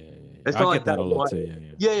Yeah, done. yeah, yeah. It's I not get like that. that a lot too. Yeah,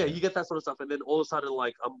 yeah, Yeah, yeah. you get that sort of stuff, and then all of a sudden,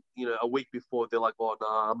 like a week before, they're like, oh no,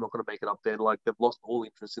 I'm not gonna make it up then. Like they've lost all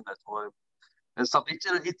interest in that time, and stuff.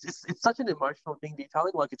 It's such an emotional thing,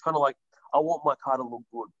 detailing. Like it's kind of like I want my car to look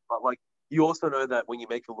good, but like you also know that when you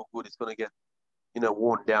make it look good, it's gonna get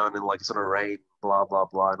worn down and like it's gonna rain, blah blah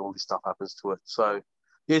blah, and all this stuff happens to it. So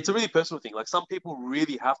yeah, it's a really personal thing. Like some people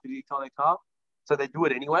really have to detail their car, so they do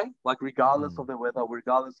it anyway, like regardless of the weather,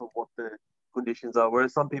 regardless of what the conditions are.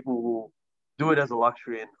 Whereas some people will do it as a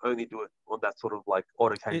luxury and only do it on that sort of like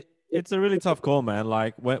odd occasion. It's a really tough call, man.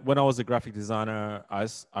 Like when I was a graphic designer,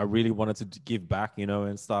 I really wanted to give back,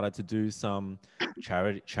 and started to do some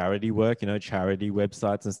charity work, charity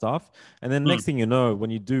websites and stuff. And then next thing you know, when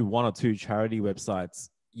you do one or two charity websites,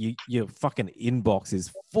 your fucking inbox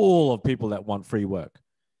is full of people that want free work.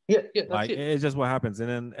 Yeah, that's like it. it's just what happens.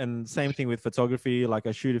 And same thing with photography. Like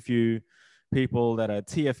I shoot a few people that are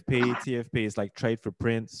TFP. TFP is like trade for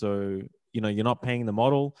print. So you're not paying the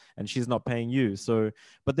model and she's not paying you. So,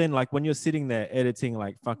 but then like when you're sitting there editing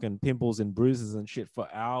like fucking pimples and bruises and shit for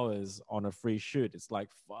hours on a free shoot, it's like,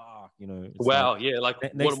 fuck, it's Wow, like, yeah, like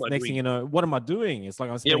what am I next doing? thing you know, what am I doing? It's like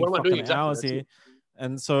I'm Yeah, spending what am I doing fucking exactly? hours here.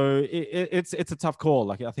 And so it's a tough call.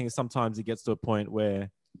 Like I think sometimes it gets to a point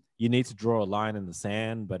where you need to draw a line in the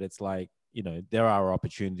sand, but it's like, there are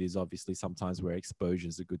opportunities, obviously, sometimes where exposure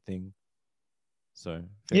is a good thing. So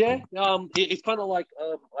yeah, cool. it's kind of like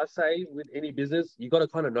I say with any business, you got to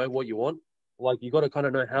kind of know what you want. Like you got to kind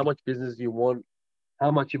of know how much business you want,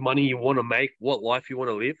 how much money you want to make, what life you want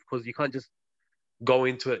to live, because you can't just go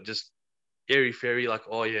into it just airy fairy like,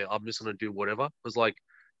 oh yeah, I'm just gonna do whatever. Because like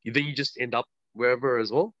then you just end up wherever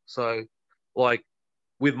as well. So like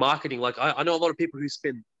with marketing, like I know a lot of people who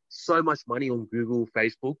spend so much money on Google,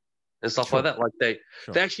 Facebook, and stuff like Sure. that. Like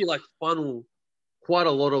Sure. they actually like funnel quite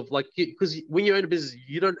a lot of like because when you own a business,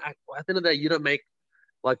 you don't at the end of the day you don't make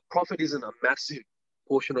like profit isn't a massive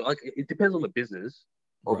portion of like it depends on the business.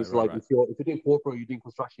 Obviously, like Right. if you're doing corporate, or you're doing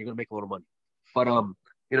construction, you're gonna make a lot of money.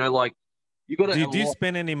 But like you got to a Do you lot.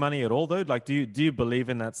 spend any money at all though? Like, do you believe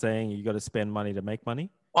in that saying you got to spend money to make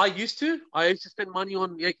money? I used to. I used to spend money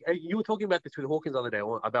on. Like, you were talking about this with Hawkins the other day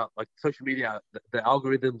about like social media, the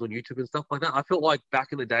algorithms on YouTube and stuff like that. I felt like back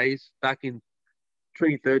in the days, back in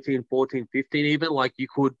 2013, 14, 15, even like you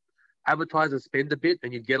could advertise and spend a bit,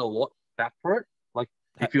 and you'd get a lot back for it. Like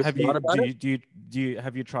if you're Have smart you about it.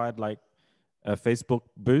 have you tried like a Facebook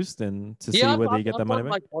boost and to Yeah, see whether you get I've that money done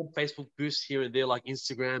back? like on Facebook boosts here and there, like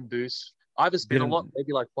Instagram boosts. I haven't spent a lot, Didn't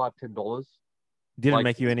maybe like $5, $10. didn't Like,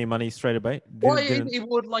 make you any money straight away? well, Didn't it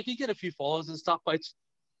would like you get a few followers and stuff, but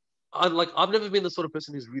I've never been the sort of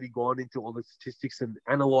person who's really gone into all the statistics and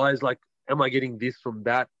analyze like, am I getting this from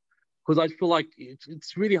that? Because I feel like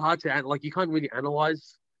it's really hard to like you can't really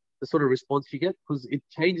analyze the sort of response you get because it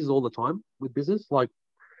changes all the time with business. Like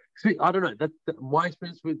I don't know that my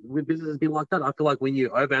experience with business has been like that. I feel like when you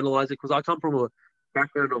overanalyze it, because I come from a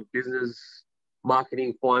background of business,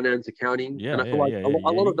 marketing, finance, accounting, and I feel like a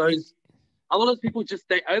lot of people just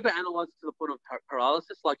they overanalyze it to the point of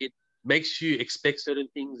paralysis. Like it makes you expect certain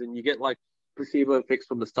things, and you get like placebo effects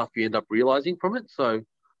from the stuff you end up realizing from it. So,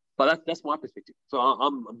 but that's my perspective. So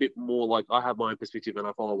I'm a bit more like I have my own perspective, and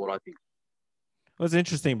I follow what I think. Well, it's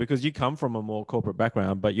interesting because you come from a more corporate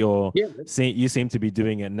background, but Yeah, you seem to be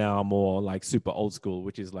doing it now more like super old school,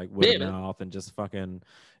 which is like word yeah, of man. mouth and just fucking,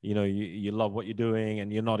 you love what you're doing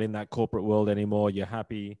and you're not in that corporate world anymore. You're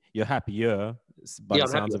happier by Yeah, the I'm happy.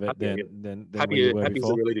 sounds of it Happier. Yeah. than where you were Happy is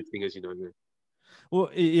a before. relative thing, as you know. Yeah. Well,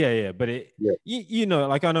 yeah, but Yeah.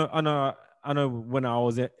 like I know when I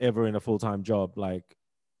was ever in a full-time job, like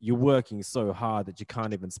you're working so hard that you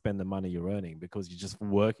can't even spend the money you're earning because you're just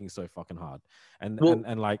working so fucking hard. And Well,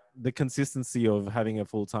 like the consistency of having a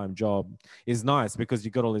full-time job is nice because you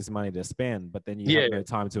got all this money to spend, but then you yeah, have no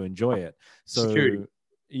time to enjoy it. security. So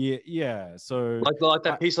yeah. So Like I,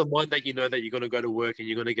 that peace of mind that you know that you're going to go to work and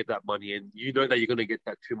you're going to get that money, and you know that you're going to get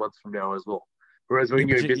that 2 months from now as well. Whereas yeah, when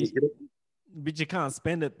you're in business, you don't. but you can't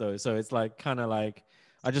spend it though. So it's like kind of like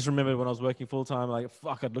I just remember when I was working full time, like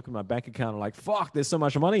fuck, I'd look at my bank account and like fuck, there's so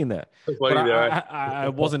much money in there. There's But money there. I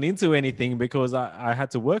wasn't into anything because I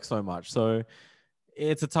had to work so much. So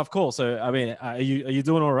it's a tough call. So I mean, are you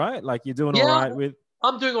doing all right? Like you're doing all Yeah, right with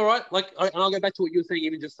I'm doing all right. Like, and I'll go back to what you were saying,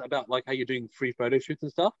 even just about like how you're doing free photo shoots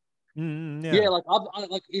and stuff. yeah. Yeah, like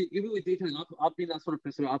like even with detailing, I've been that sort of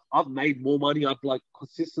person. I've made more money. I've like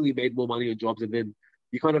consistently made more money on jobs, and then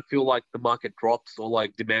you kind of feel like the market drops or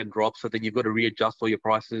like demand drops, so then you've got to readjust all your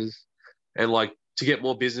prices, and like to get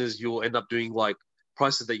more business, you'll end up doing like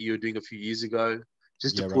prices that you were doing a few years ago,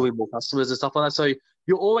 just to Yeah, pull right. in more customers and stuff like that. So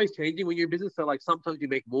you're always changing when you're in business. So like sometimes you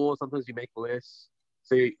make more, sometimes you make less.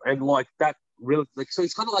 So and like that really like so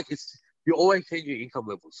it's kind of like you're always changing your income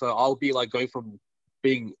level. So I'll be like going from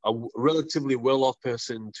being a relatively well-off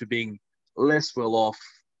person to being less well-off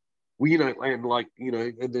we, and like,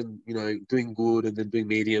 and then, doing good and then doing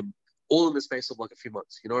medium, all in the space of like a few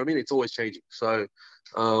months. You know what I mean? It's always changing. So,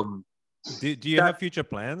 do you have future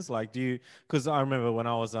plans? Like, because I remember when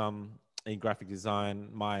I was in graphic design,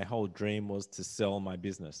 my whole dream was to sell my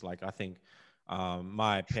business. Like, I think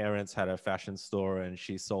my parents had a fashion store and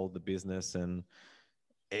she sold the business, and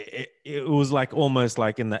it was like almost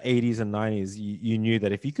like in the 80s and 90s, you knew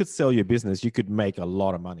that if you could sell your business, you could make a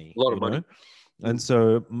lot of money. a lot of money. And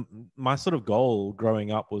so my sort of goal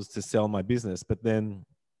growing up was to sell my business. But then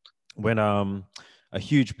when a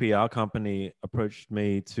huge PR company approached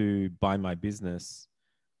me to buy my business,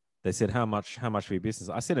 they said, how much for your business?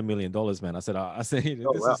 I said $1 million, man. I said, Wow.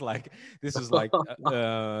 this was like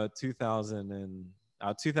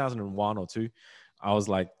 2001 or two. I was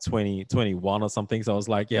like 21 or something. So I was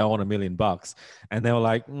like, yeah, I want $1 million. And they were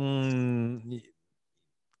like,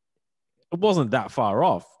 it wasn't that far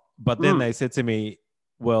off. But then they said to me,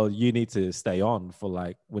 well, you need to stay on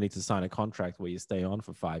we need to sign a contract where you stay on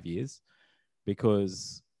for 5 years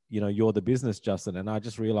because, you're the business, Justin. And I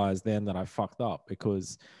just realized then that I fucked up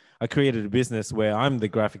because I created a business where I'm the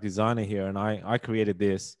graphic designer here, and I created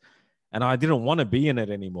this, and I didn't want to be in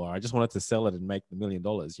it anymore. I just wanted to sell it and make the $1 million,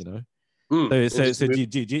 So do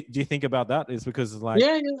you think about that? It's because it's like,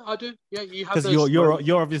 yeah, I do. Yeah, you have because those.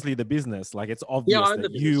 you're obviously the business. Like, it's obvious I'm the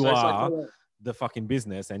that business. you So it's like, are the fucking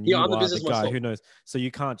business, and I'm you the are the business guy myself. who knows. So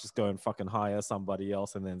you can't just go and fucking hire somebody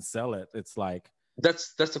else and then sell it. It's like,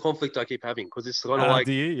 that's the conflict I keep having, because it's kind of like,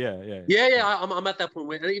 do you? Yeah. Yeah. I'm at that point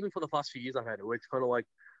where, and even for the past few years I've had it, where it's kind of like,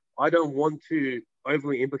 I don't want to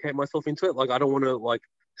overly implicate myself into it. Like, I don't want to like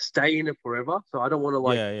stay in it forever. So I don't want to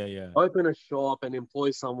like open a shop and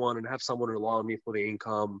employ someone and have someone rely on me for the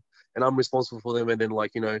income, and I'm responsible for them. And then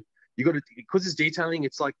like, you got to, because it's detailing.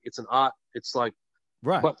 It's like, it's an art. It's like,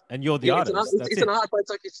 right. But and you're the artist. It's an art, but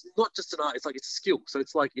it's not just an art. It's like, it's a skill. So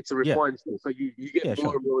it's like, it's a refined skill. So you get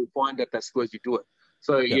more and more refined at that skill as you do it.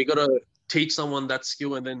 So you got to teach someone that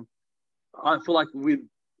skill. And then I feel like with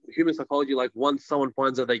human psychology, like once someone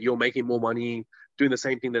finds out that you're making more money doing the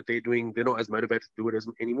same thing that they're doing, they're not as motivated to do it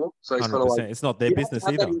anymore. So it's kind of like, it's not their business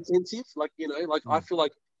have either. That incentive, like, I feel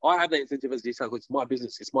like I have that incentive as detail. It's my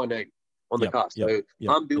business. It's my name on the car. So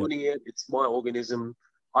I'm building it. It's my organism.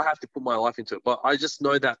 I have to put my life into it. But I just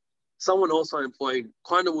know that someone else I employ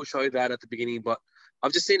kind of will show that at the beginning. But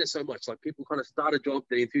I've just seen it so much. Like, people kind of start a job,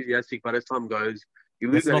 they're enthusiastic, but as time goes, you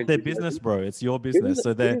lose that. It's not their business, bro. It's your business.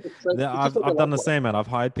 So I've done the same, man. I've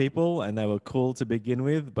hired people and they were cool to begin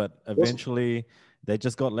with, but eventually they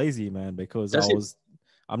just got lazy, man, because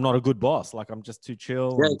I'm not a good boss. Like, I'm just too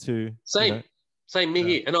chill and too Same me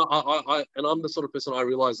here. And I'm the sort of person, I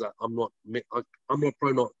realize that I'm not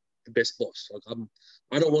probably not the best boss. Like,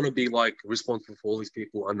 I don't want to be like responsible for all these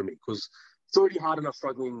people under me, because it's already hard enough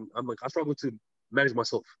struggling. I struggle to manage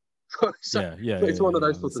myself. So it's one of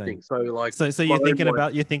those sorts of things. So like, so you're thinking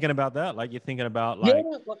about that, like, you're thinking about like,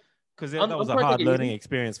 because that was a hard learning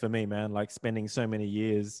experience for me, man. Like, spending so many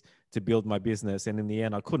years to build my business, and in the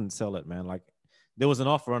end, I couldn't sell it, man. Like, there was an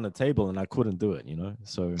offer on the table, and I couldn't do it,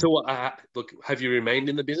 So look, have you remained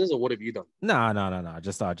in the business, or what have you done? No.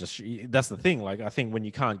 Just that's the thing. Like, I think when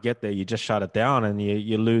you can't get there, you just shut it down, and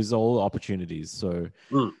you lose all opportunities. So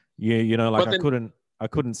like, I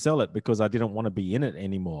couldn't sell it because I didn't want to be in it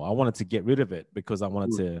anymore. I wanted to get rid of it because I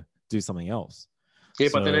wanted to do something else. Yeah,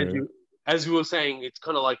 but then as you were saying, it's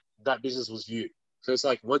kind of like that business was you. So it's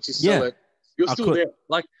like, once you sell it, you're still there.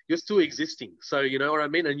 Like, you're still existing. So you know what I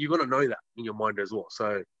mean? And you're going to know that in your mind as well.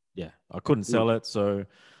 So yeah, I couldn't sell it. So,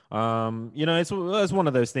 it's one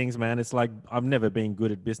of those things, man. It's like, I've never been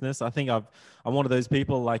good at business. I think I'm one of those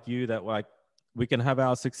people like you that, like, we can have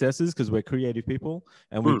our successes because we're creative people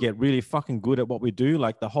and we get really fucking good at what we do.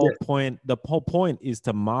 Like, the whole point is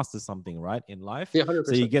to master something, right, in life. Yeah, 100%.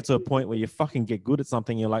 So you get to a point where you fucking get good at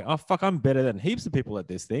something. You're like, oh, fuck, I'm better than heaps of people at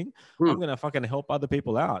this thing. I'm going to fucking help other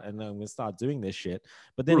people out, and then I'm going to start doing this shit.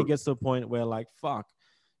 But then it gets to a point where, like, fuck,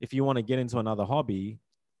 if you want to get into another hobby,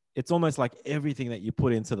 it's almost like everything that you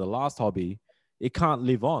put into the last hobby, it can't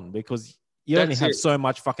live on because you only have so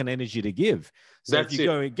much fucking energy to give. So if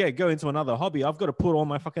you go into another hobby, I've got to put all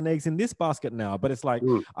my fucking eggs in this basket now. But it's like,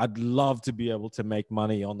 I'd love to be able to make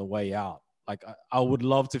money on the way out. Like, I would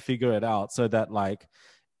love to figure it out so that, like,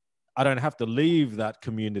 I don't have to leave that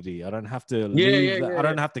community. I don't have to leave I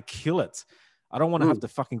don't have to kill it. I don't want to have to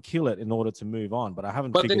fucking kill it in order to move on. But I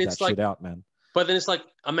haven't figured that shit out, man. But then it's like,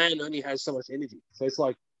 a man only has so much energy. So it's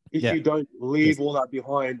like, if you don't leave all that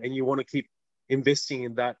behind and you want to keep investing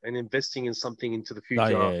in that and investing in something into the Oh,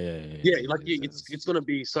 future. Yeah, like it's It's gonna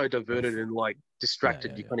be so diverted and like yeah,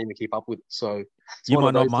 distracted yeah, you yeah. can't even keep up with it. So it's You one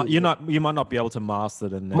of might not, those things. you might not be able to master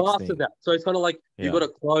the next Master thing. that. So it's kind of like you got Yeah.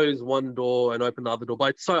 to close one door and open the other door,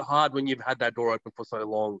 but it's so hard when you've had that door open for so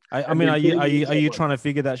long. I And mean, then putting it are into you like, trying to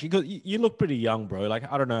figure that? Because you look pretty young, bro. Like,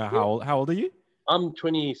 I don't know yeah, how old are you? I'm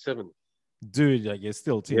 27. Dude, like you're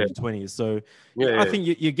still in Yeah, your 20s. So yeah, I yeah.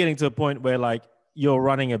 think you're getting to a point where like you're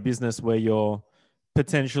running a business where you're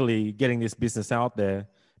potentially getting this business out there,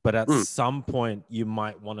 but at Mm, some point you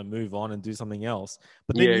might want to move on and do something else.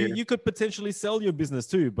 But then yeah, yeah. you could potentially sell your business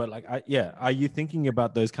too. But like, yeah, are you thinking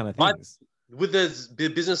about those kind of I things? with the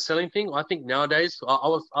business selling thing, I think nowadays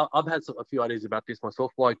I've had a few ideas about this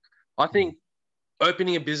myself. Like I Mm. think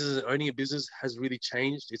opening a business and owning a business has really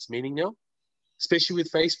changed its meaning now, especially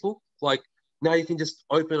with Facebook. Like now you can just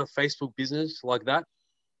open a Facebook business like that,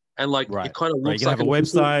 and like it Right. kind of Right. You looks can like have a an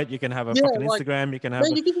official. website, you can have a Yeah, fucking like Instagram, you can have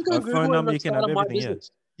man, you can just go a phone Google and number, you like can start have up my everything. Yeah.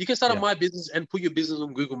 business. You can start up Yeah. my business and put your business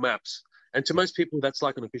on Google Maps. And to Yeah. most people, that's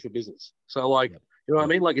like an official business. So like, Yep. you know what I Yep.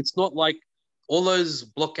 mean? Like it's not like all those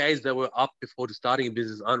blockades that were up before to starting a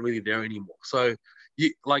business aren't really there anymore. So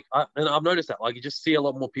you like, and I've noticed that like you just see a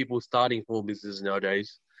lot more people starting small businesses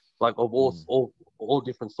nowadays, like of Mm. all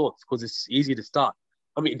different sorts because it's easy to start.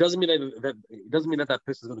 I mean, it doesn't mean that it doesn't mean that that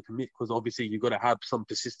person's going to commit because obviously you've got to have some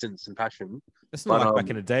persistence and passion. It's not But like back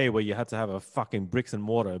in the day where you had to have a fucking bricks and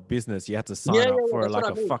mortar business. You had to yeah, sign yeah, up yeah. for That's what like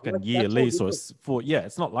I a mean. Like fucking year that's all lease or different. yeah,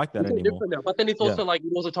 it's not like that It's all anymore. different now. But then it's Yeah. also like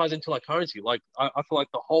it also ties into like currency. Like I feel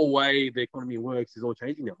like the whole way the economy works is all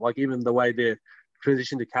changing now. Like even the way they're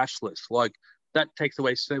transitioning to cashless, like that takes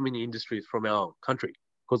away so many industries from our country.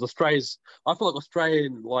 Because I feel like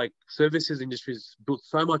Australian like services industries built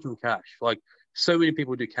so much on cash. Like so many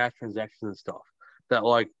people do cash transactions and stuff that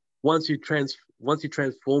like once you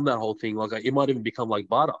transform that whole thing, like it might even become like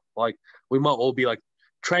barter. Like we might all be like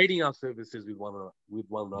trading our services with one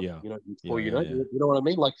another. Yeah. You know, Yeah. before Yeah. Yeah. you know what I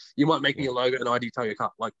mean. Like you might make me Yeah. a logo and ID tag your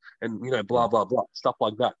cut, like and you know blah Yeah. blah blah stuff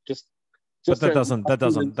like that. But Just to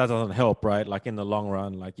that doesn't help, right? Like in the long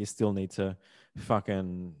run, like you still need to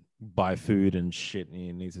fucking buy food and shit, and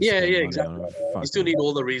you need to yeah spend yeah money exactly. on You still need fucking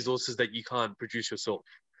all the resources that you can't produce yourself,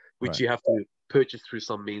 which right. you have to purchase through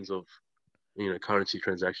some means of currency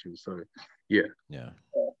transactions. So yeah. Yeah.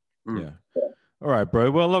 Mm. Yeah. All right, bro.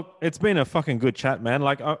 Well, look, it's been a fucking good chat, man.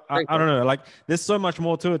 Like, Thanks, I man. don't know. Like, there's so much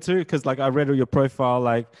more to it too. Because, like, I read your profile.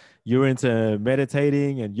 Like, you're into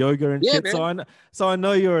meditating and yoga and Yeah, shit. man. So I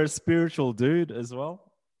know you're a spiritual dude as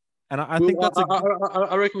well. And I We, think that's a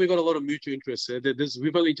I reckon we got a lot of mutual interests.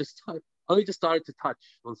 We've only just started to touch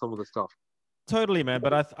on some of the stuff. totally, man.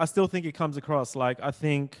 But I still think it comes across. Like, I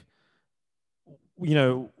think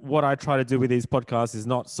what I try to do with these podcasts is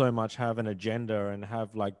not so much have an agenda and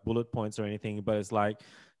have like bullet points or anything, but it's like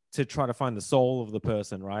to try to find the soul of the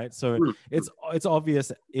person, right? So Mm, mm. it's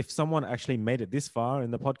obvious if someone actually made it this far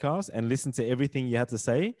in the podcast and listened to everything you had to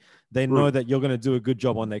say, they Mm. know that you're going to do a good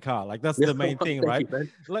job on their car. Like that's Yeah, the main thing, thank right? you,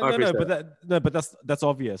 man. Like I appreciate it. but that's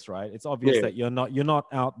obvious, right? It's obvious Yeah. that you're not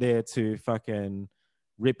out there to fucking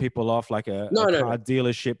rip people off like a No, no, no. car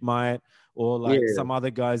dealership might, or like Yeah. some other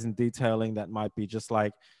guys in detailing that might be just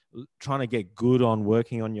like trying to get good on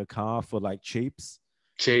working on your car for like cheaps,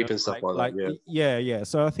 Cheap and stuff like that. Yeah. yeah.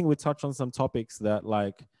 So I think we touched on some topics that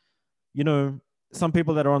like, you know, some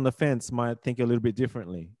people that are on the fence might think a little bit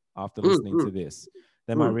differently after Mm, listening mm, to this.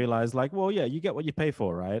 They might mm. realize like, well, yeah, you get what you pay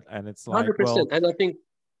for, right? And it's like, 100%. well, And I think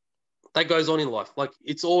that goes on in life. Like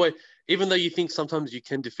it's always, even though you think sometimes you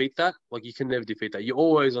can defeat that, like you can never defeat that. You're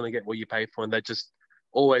always going to get what you pay for, and that just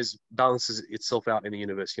always balances itself out in the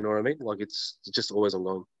universe. You know what I mean? Like it's just always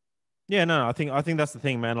ongoing. yeah, no, I think that's the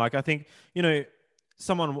thing, man. Like I think,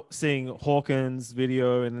 someone seeing Hawkins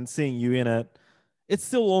video and then seeing you in it, it's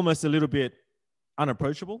still almost a little bit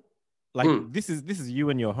unapproachable. Like Mm. this is you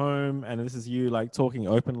in your home, and this is you like talking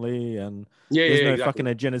openly, and Yeah, there's yeah, no exactly. fucking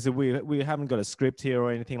agenda. So we haven't got a script here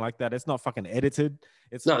or anything like that. It's not fucking edited.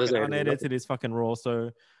 It's No, there's fucking no editing, nothing. unedited. It's fucking raw.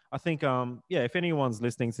 So I think yeah, if anyone's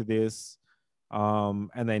listening to this, and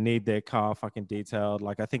they need their car fucking detailed,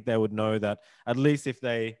 like I think they would know that at least if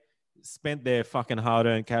they spent their fucking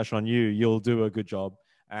hard-earned cash on you, you'll do a good job,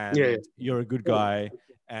 Yeah, and you're a good yeah. guy,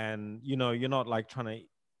 and you're not like trying to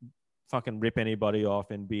fucking rip anybody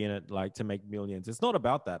off and be in it like to make millions. It's not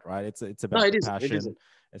about that, right? It's No, about it the isn't. It passion. isn't.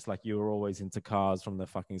 It's like you were always into cars from the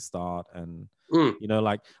fucking start, and Mm.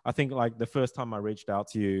 like I think like the first time I reached out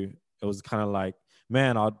to you, it was kind of like,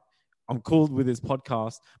 man, I'm cool with this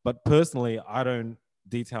podcast, but personally, I don't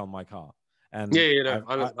detail my car. Yeah, And yeah, no,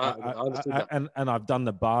 I understood that. and I've done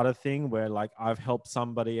the barter thing where like I've helped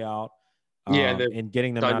somebody out Yeah, and they've and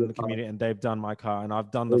getting them done out in your the car. community, and they've done my car, and I've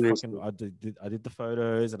done the Really fucking, sweet. I did the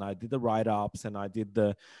photos, and I did the write-ups, and I did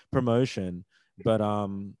the promotion. But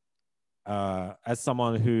as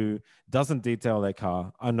someone who doesn't detail their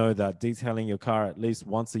car, I know that detailing your car at least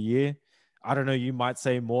once a year, I don't know, you might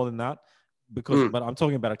say more than that, because, Mm. but I'm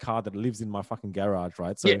talking about a car that lives in my fucking garage,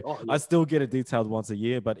 right? Yeah, So oh, I yeah. still get it detailed once a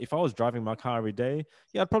year. But if I was driving my car every day,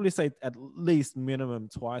 yeah, I'd probably say at least minimum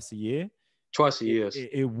twice a year. Twice a it, year. it,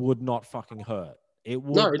 it would not fucking hurt. It No,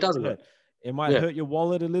 would it not doesn't hurt. hurt. It might Yeah. hurt your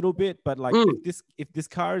wallet a little bit, but like Mm. if this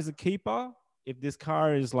car is a keeper, if this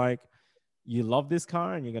car is like you love this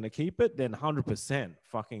car and you're gonna keep it, then 100%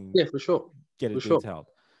 fucking Yeah, for sure. get For it sure. detailed.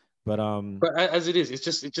 But But as it is, it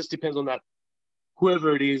just depends on that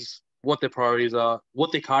whoever it is, what their priorities are,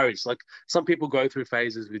 what their car is. Like some people go through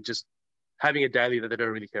phases with just having a daily that they don't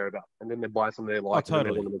really care about, and then they buy something they oh, like, and then they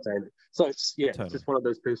want totally, to maintain it. So it's totally. just one of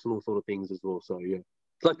those personal sort of things as well. So yeah,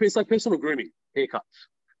 it's like personal grooming, haircuts,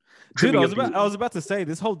 Dude, trimming of beard. I was about to say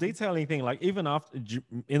this whole detailing thing, like even after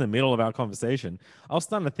in the middle of our conversation, I was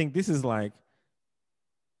starting to think this is like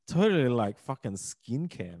totally like fucking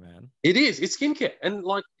skincare, man. It is. It's skincare, and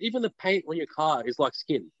like even the paint on your car is like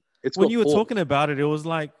skin. It's When got you were pores. talking about it, it was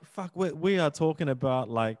like, fuck, we are talking about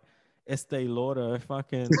like Estee Lauder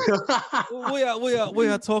fucking we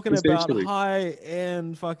are talking about Essentially, high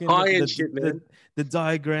end fucking high end shit, man. the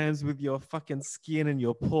diagrams with your fucking skin and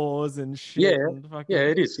your pores and Yeah, shit and yeah, fucking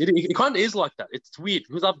it is. It kind of is like that. It's weird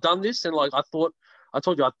because I've done this and like I told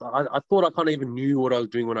you, I thought I kind of even knew what I was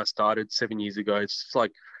doing when I started 7 years ago. It's just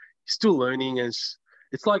like still learning, and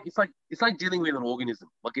it's like dealing with an organism.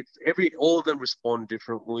 Like it's all of them respond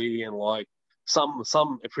differently, and like some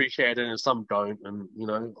appreciate it and some don't, and you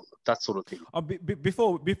know that sort of thing.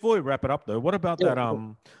 before we wrap it up though, Yeah,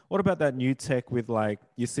 what about that new tech with like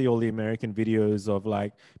you see all the American videos of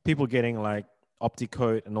like people getting like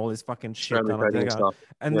Opticoat and all this fucking shit ceramic done on coating their and car, stuff.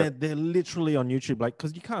 and Yeah, they're literally on YouTube, like,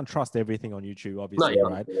 because you can't trust everything on YouTube, no, obviously, yeah,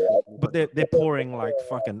 right? But they're pouring like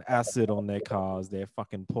fucking acid on their cars, they're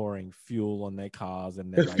fucking pouring fuel on their cars,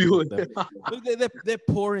 and they're like, fuel. look, they're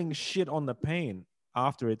pouring shit on the paint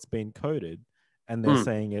after it's been coated, and they're Hmm.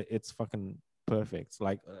 saying it's fucking perfect.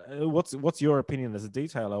 Like, what's your opinion as a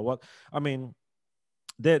detailer? What I mean,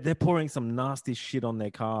 they're pouring some nasty shit on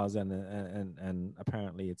their cars, and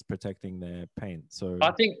apparently it's protecting their paint. So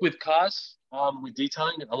I think with cars, with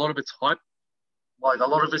detailing, a lot of it's hype. Like a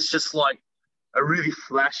lot of it's just like a really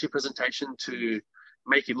flashy presentation to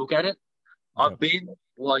make you look at it. yep. I've been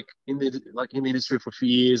in the industry for a few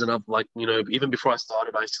years, and I've like even before I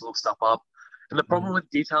started, I used to look stuff up. And the problem with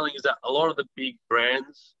detailing is that a lot of the big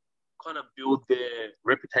brands kind of build their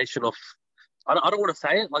reputation off. I don't want to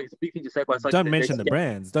say it like it's a big thing to say, but it's like Don't they're mention the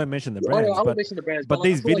brands. Don't mention the I brands. won't mention the brands, but But like I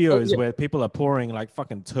these feel like videos yeah, where people are pouring like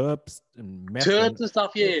fucking terps and meth turns and and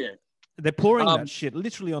stuff, yeah. they're pouring that Um, shit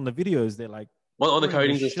literally on the videos. They're like on the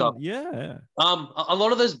pouring the coatings and shit stuff. on. Yeah. A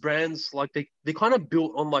lot of those brands like they kind of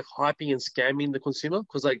built on like hyping and scamming the consumer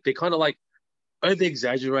because like they kind of like over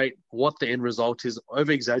exaggerate what the end result is,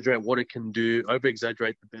 over exaggerate what it can do, over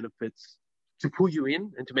exaggerate the benefits to pull you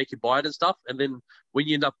in and to make you buy it and stuff. And then when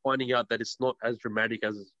you end up finding out that it's not as dramatic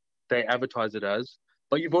as they advertise it as,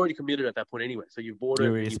 but you've already committed at that point anyway. So you've bought You it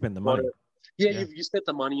already and you've spend the got money. it. Yeah, Yeah. you spent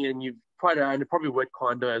the money and you've tried it out, and it probably worked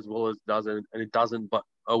kind of as well as doesn't, and it doesn't. But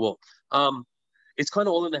oh well. It's kind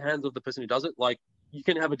of all in the hands of the person who does it. Like you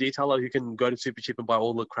can have a detailer who can go to Supercheap and buy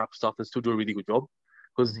all the crap stuff and still do a really good job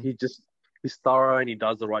because he's thorough and he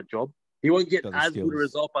does the right job. He won't get Got the as good a skills.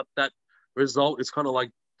 result, but that result is kind of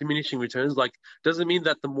like diminishing returns. Like doesn't mean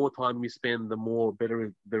that the more time you spend, the more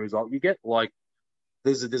better the result you get. Like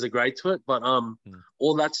there's a grade to it, but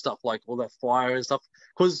all that stuff, like all that fire and stuff,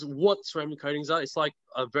 because what ceramic coatings are, it's like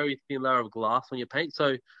a very thin layer of glass on your paint.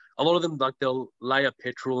 So a lot of them like they'll layer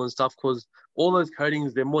petrol and stuff because all those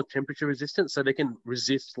coatings they're more temperature resistant, so they can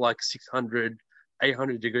resist like 600,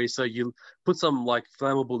 800 degrees. So you put some like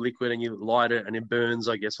flammable liquid and you light it and it burns,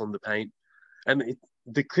 I guess, on the paint. And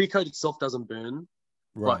the clear coat itself doesn't burn,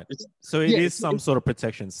 but Right. it's So it yeah, is some sort of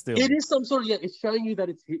protection still. it is some sort of yeah. It's showing you that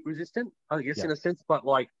it's heat resistant, I guess, Yeah. in a sense. But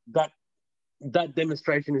like that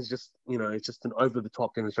demonstration is just it's just an over the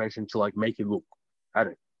top demonstration to like make you look at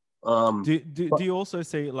it. Do you also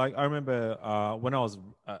see, like, I remember when I was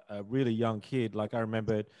a really young kid, like I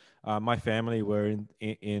remember my family were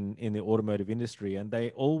in the automotive industry, and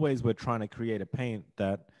they always were trying to create a paint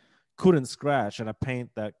that couldn't scratch and a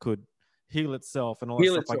paint that could heal itself and all that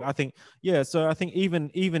heal stuff. Like itself. I think, yeah. So I think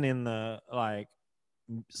even in the like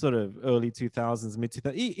sort of early 2000s, mid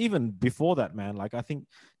 2000s, even before that, man, like I think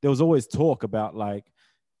there was always talk about like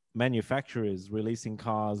manufacturers releasing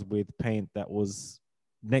cars with paint that was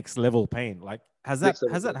next level paint. Like, has Next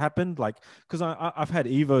level that paint. happened? Like, because I've had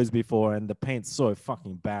Evos before, and the paint's so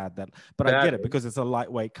fucking bad that, but I Bad, get it man. because it's a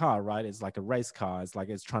lightweight car, right? It's like a race car. It's like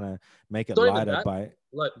it's trying to make it It's not even lighter that. by.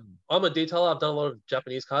 Like, I'm a detailer. I've done a lot of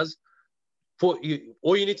Japanese cars. For you,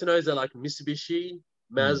 all you need to know is that like Mitsubishi,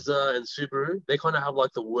 Mm. Mazda, and Subaru, they kind of have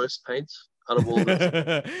like the worst paints out of all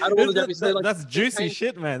the out of all the Japanese. So like That's their juicy paint,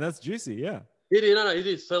 shit, man. That's juicy. Yeah. it is, no, no, it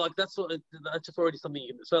is. So like that's just already something.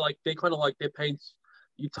 So like they kind of like their paints,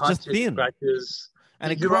 you It's just touch it, it thin scratches.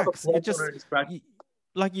 and it You rub a cracks. It cloth on just it, it scratches. you,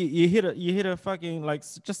 like you hit a fucking like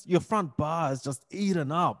just your front bar is just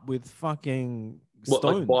eaten up with fucking What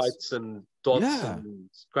like stones. bites and dots Yeah, and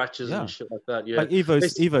scratches and yeah. shit like that. Yeah, Like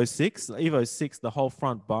it's Evo 6, the whole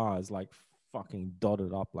front bar is like fucking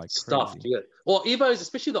dotted up like stuffed. crazy. Yeah. Well, Evos,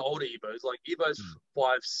 especially the older Evos, like Evos Mm,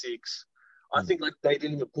 5, 6. I mm. think like they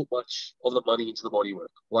didn't even put much of the money into the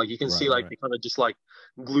bodywork. Like you can see, Right, like right. they kind of just like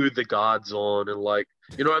glued the guards on and like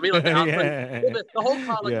you know what I mean, like the outside. Yeah, Yeah. the whole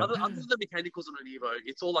car, like Yeah. other than the mechanicals on an Evo,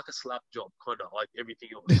 it's all like a slap job, kind of like everything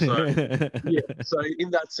else. So yeah, so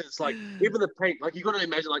in that sense, like even the paint, like you got to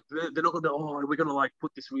imagine, like they're not gonna, oh, we're gonna like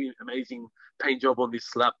put this really amazing paint job on this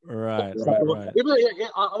slap. Right, Slap. right, right. Even though, yeah, yeah,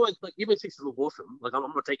 I was like even sixes look awesome. Like I'm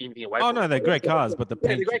not taking anything away Oh from no, them. they're great cars, but the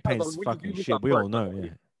Yeah, they're great cars. But paint's when fucking you look shit. up We front, all know, yeah. yeah,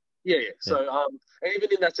 yeah. Yeah. So and even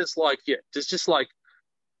in that sense, like yeah, there's just like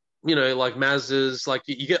you know, like Mazdas, like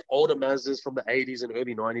you get older Mazdas from the 80s and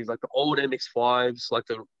early 90s, like the old MX-5s, like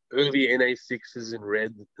the early NA6s in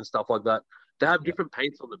red and stuff like that. They have Yeah. different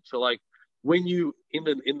paints on them. So like when you in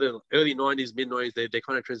the early 90s, mid 90s, they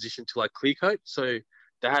kind of transitioned to like clear coat. So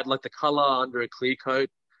they had like the color under a clear coat.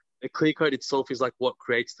 The clear coat itself is like what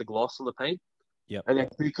creates the gloss on the paint. Yep. And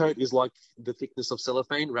that clear coat is like the thickness of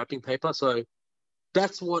cellophane wrapping paper. So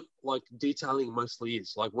that's what like detailing mostly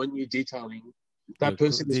is. Like when you're detailing, that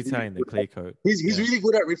person is really Detailing the good at, clear coat. he's Yeah. really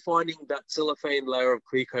good at refining that cellophane layer of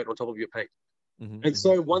clear coat on top of your paint. And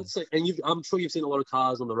so once and I'm sure you've seen a lot of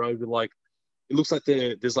cars on the road with like it looks like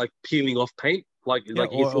there's like peeling off paint, like Yeah, you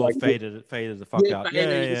can see or like faded the fuck yeah, out. and then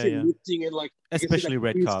Yeah, you can yeah, see it yeah. lifting and like you can see that Especially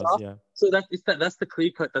red clear cars. stuff. Yeah. So that's the clear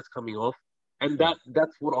coat that's coming off, and Yeah.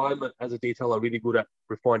 that's what I'm as a detailer really good at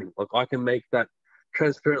refining. Like I can make that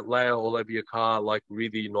transparent layer all over your car like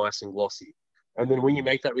really nice and glossy, and then when you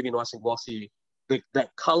make that really nice and glossy,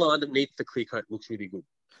 that color underneath the clear coat looks really good.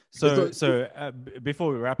 It's not So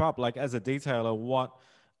before we wrap up, like as a detailer, what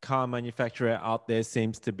car manufacturer out there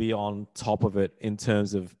seems to be on top of it in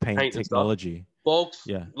terms of paint paint and stuff. technology? Volks,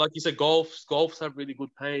 Yeah. like you said, Golfs have really good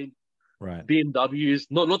paint. Right. BMWs,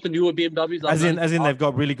 not the newer BMWs. As in they've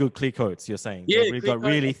got really good clear coats, you're saying. Yeah, They've clear got coat.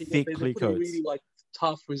 really Like thick they clear put a coats. really like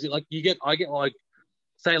tough resist. Like I get like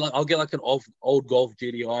say like I'll get like an old Golf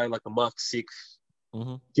GTI, like a Mark 6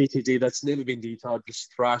 Mm-hmm. GTD that's never been detailed,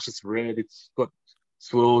 just thrash. It's red. It's got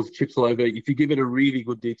swirls, chips all over. If you give it a really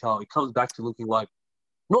good detail, it comes back to looking like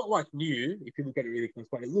not like new. If you look at it really close,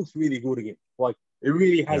 but it looks really good again. Like it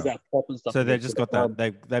really has Yeah. that pop and stuff. So Again. they've just got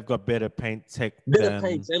that. They've got better paint tech Better than.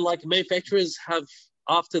 paints and like manufacturers have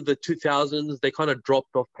after the 2000s they kind of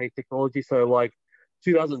dropped off paint technology. So like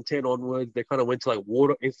 2010 onwards, they kind of went to like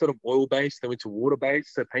water instead of oil based. They went to water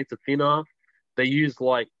based. So paints are thinner. They use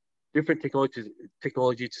like different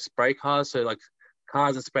technology to spray cars. So like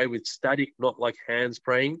cars are sprayed with static, not like hand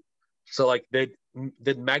spraying. So like they'd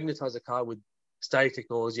magnetize a car with static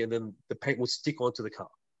technology, and then the paint will stick onto the car.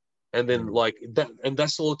 And then like that, and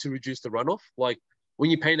that's all to reduce the runoff. Like when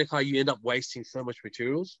you paint a car, you end up wasting so much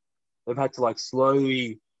materials. They've had to like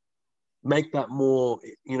slowly make that more,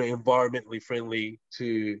 you know, environmentally friendly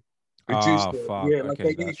to reduce Oh the fuck. like Okay,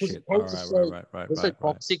 because that's shit. All paints are right, so they're so right.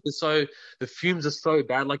 toxic, they're so the fumes are so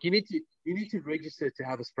bad. Like you need to register to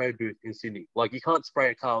have a spray booth in Sydney. Like you can't spray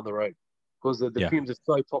a car on the road because the Yeah. fumes are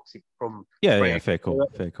so toxic from Yeah. spraying. Fair call.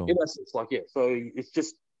 Fair In call. essence, like yeah, so it's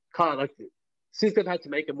just can't like since they've had to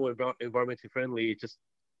make it more environmentally friendly, it just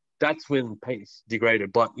that's when paint's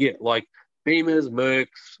degraded. But yeah, like Beamers, Mercs,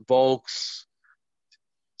 Volks,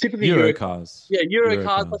 typically Euro cars. Eurocars. Yeah, Euro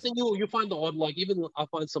cars. I Eurocars. think you'll find the odd, like even I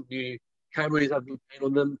find some new Camrys have good paint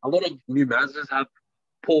on them. A lot of new Mazdas have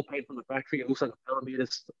poor paint from the factory. It looks like a power meter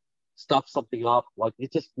stuff something up. Like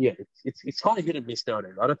it just yeah, it's kind of hit and miss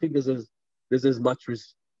nowadays. I don't think there's as much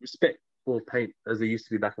respect for paint as there used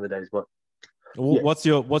to be back in the days. But yeah. What's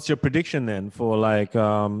your prediction then for like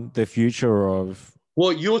the future of?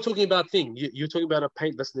 Well, you're talking about you're talking about a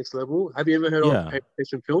paint that's next level. Have you ever heard of Yeah. paint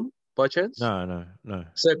protection film by chance? No.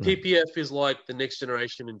 So No. PPF is like the next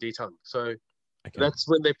generation in detailing. So Okay. that's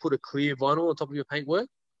when they put a clear vinyl on top of your paintwork.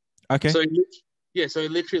 Okay. So yeah, so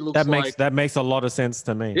it literally looks that makes a lot of sense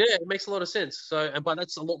to me. yeah, it makes a lot of sense. So but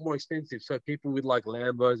that's a lot more expensive. So people with like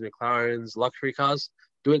Lambos, McLarens, luxury cars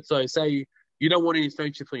do it. So say you don't want any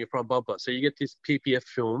stone chips on your front bumper. So you get this PPF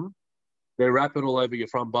film. They wrap it all over your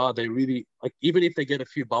front bar. They really like, even if they get a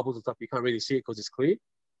few bubbles and stuff, you can't really see it because it's clear.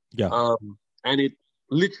 Yeah. And it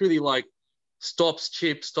literally like stops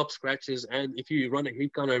chips, stops scratches, and if you run a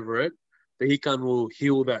heat gun over it, the heat gun will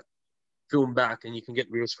heal that film back, and you can get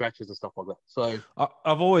real scratches and stuff like that. So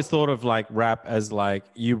I've always thought of like wrap as like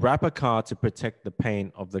you wrap a car to protect the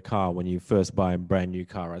paint of the car when you first buy a brand new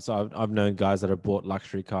car, right? So I've known guys that have bought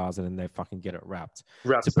luxury cars and then they fucking get it wrapped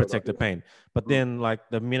to protect the paint. But then like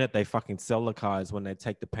the minute they fucking sell the car is when they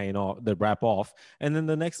take the paint off, the wrap off, and then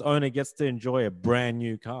the next owner gets to enjoy a brand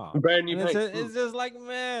new car. Brand new paint. It's just like,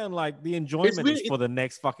 man, like the enjoyment is for the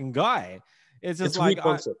next fucking guy. It's just like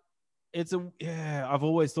I've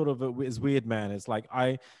always thought of it as weird, man. It's like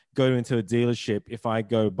I go into a dealership if I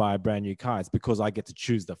go buy a brand new car, it's because I get to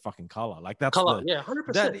choose the fucking color. Like that's color,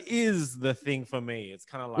 100%. That is the thing for me. It's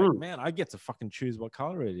kind of like, man, I get to fucking choose what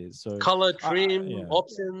color it is. So color, trim,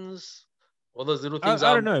 options, all those little things.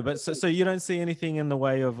 I don't know, but so you don't see anything in the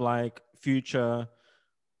way of like future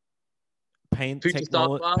paint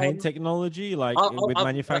technology, like with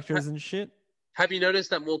manufacturers and shit. Have you noticed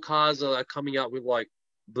that more cars are coming out with like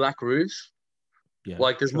black roofs? Yeah,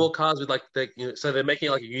 like there's more cars with like so they're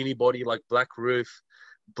making like a unibody, like black roof,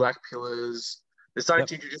 black pillars. They're starting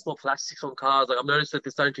to introduce more plastics on cars. Like I've noticed that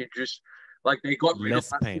they're starting to introduce, like they got rid of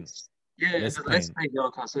plastics. There's less paint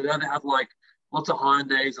on cars. So now they have like lots of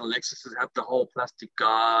Hyundais and Lexuses have the whole plastic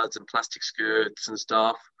guards and plastic skirts and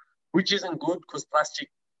stuff, which isn't good because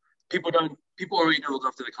people already don't look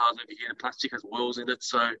after the cars over here, and plastic has oils in it.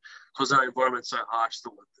 So because our environment's so harsh,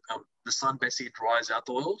 the sun basically dries out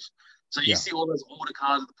the oils. So you see all those older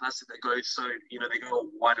cars with the plastic that goes, so they go all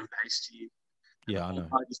white and pasty. Yeah, I know.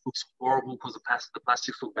 It just looks horrible because the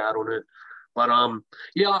plastics look bad on it. But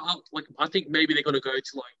I think maybe they're gonna go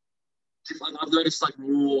to like I've noticed like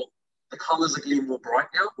more, the colors are getting more bright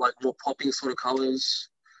now, like more popping sort of colors.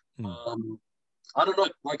 I don't know,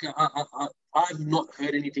 like I've not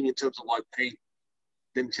heard anything in terms of like paint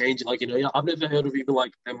them changing. Like I've never heard of even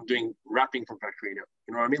like them doing wrapping from factory now.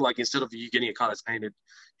 You know what I mean? Like instead of you getting a car that's painted,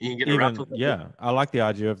 you can get a wrap. Yeah, I like the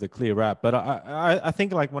idea of the clear wrap, but I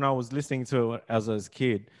think like when I was listening to it as a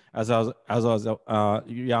kid, as I was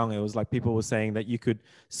young, it was like people were saying that you could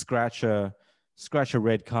scratch a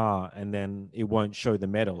red car and then it won't show the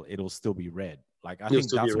metal; it'll still be red. Like I think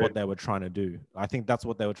that's what they were trying to do. I think that's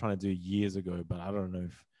what they were trying to do years ago, but I don't know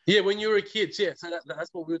if. Yeah, when you were a kid, so that's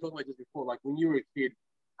what we were talking about just before. Like when you were a kid,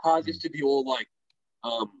 cars used to be all like,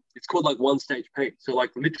 it's called like one stage paint. So like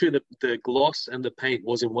literally the gloss and the paint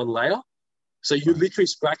was in one layer. So you literally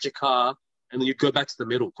scratch a car and then you go back to the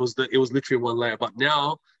middle because it was literally one layer. But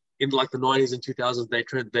now in like the 90s and 2000s,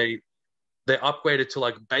 they upgraded to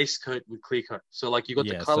like base coat with clear coat. So like you got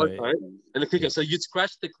the color coat and the clear coat. So you'd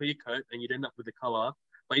scratch the clear coat and you'd end up with the color.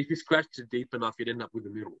 But if you scratched it deep enough, you'd end up with the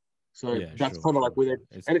middle. So that's kind of like with it.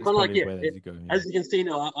 And it's kind of like, as you can see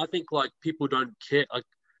now, I think like people don't care. Like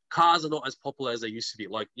cars are not as popular as they used to be.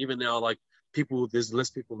 Like even now, like there's less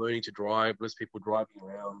people learning to drive, less people driving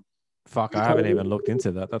around. Fuck, I haven't even looked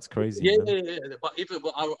into that. That's crazy. Yeah. But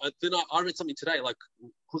I read something today, like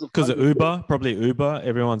because of Uber, probably Uber.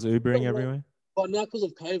 Everyone's Ubering everywhere. But now because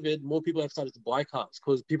of COVID, more people have started to buy cars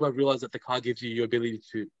because people have realized that the car gives you your ability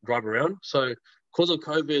to drive around. So because of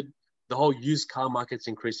COVID, the whole used car market's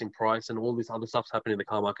increasing price and all this other stuff's happening in the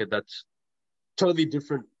car market. That's totally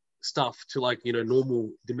different stuff to like, normal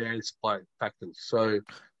demand supply factors. So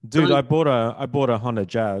dude, I bought a Honda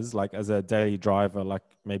Jazz like as a daily driver, like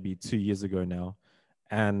maybe 2 years ago now.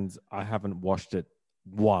 And I haven't washed it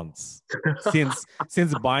once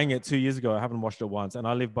since buying it 2 years ago. I haven't washed it once. And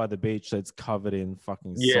I live by the beach. So it's covered in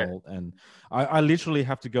fucking salt. And I literally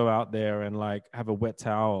have to go out there and like have a wet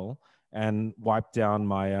towel and wipe down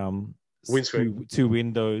my, two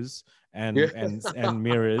windows and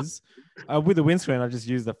mirrors. With the windscreen, I just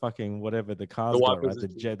use the fucking whatever the car's got,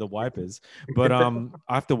 right? The wipers. But I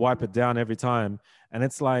have to wipe it down every time, and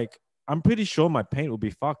it's like I'm pretty sure my paint will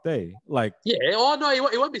be fucked, eh? Like oh no,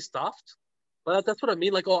 it won't be stuffed. But that's what I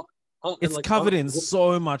mean. Like it's like, covered in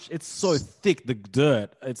so much. It's so thick, the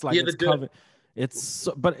dirt. It's like it's covered. It's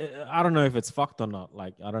so, but I don't know if it's fucked or not.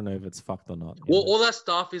 Like I don't know if it's fucked or not. Well, all that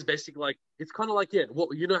stuff is basically like it's kind of like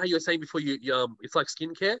what you know how you were saying before you it's like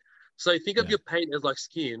skincare. So think of your paint as like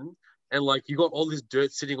skin, and like you got all this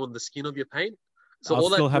dirt sitting on the skin of your paint. So I'll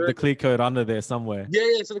still have the clear coat under there somewhere.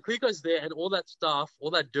 Yeah. So the clear coat's there, and all that stuff,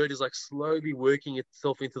 all that dirt is like slowly working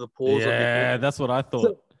itself into the pores. Yeah, that's what I thought.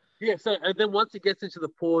 So and then once it gets into the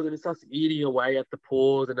pores and it starts eating away at the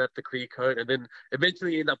pores and at the clear coat, and then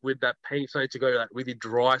eventually you end up with that paint starting to go like really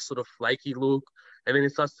dry, sort of flaky look. and then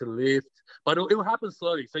it starts to lift. But it'll happen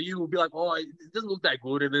slowly. So you will be like, oh, it doesn't look that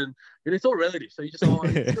good, and then it's all relative. So you just, oh,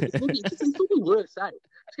 it's looking worse, eh?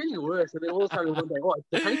 It's getting worse, and then all of a sudden one day, oh,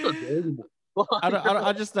 the paint's not there anymore.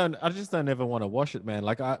 I just don't ever want to wash it, man.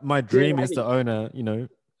 Like my Yeah, dream is to own a,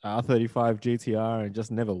 R35 GTR and just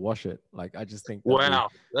never wash it. Like I just think wow,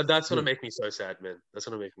 that's gonna make me so sad, man. That's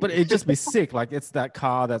gonna make me. But it'd just be sick. Like it's that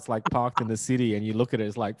car that's like parked in the city, and you look at it,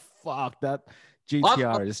 it's like, fuck, that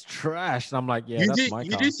GTR is trash. And I'm like, yeah, that's my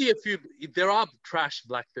car. You do see a few. There are trash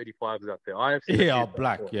black 35s out there. I have seen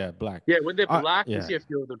black. Yeah, black. Yeah, when they're black, you see a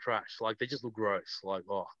few of them trash. Like they just look gross. Like,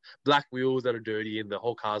 oh, black wheels that are dirty, and the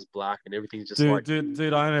whole car's black, and everything's just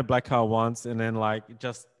dude. I owned a black car once, and then like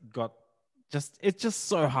it's just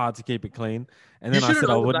so hard to keep it clean. And then I said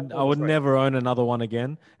I would never own another one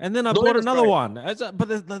again. And then I bought another one.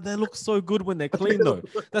 But they look so good when they're clean, though.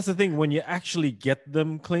 That's the thing. When you actually get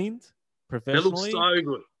them cleaned professionally, they look so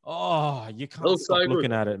good. Oh, you can't stop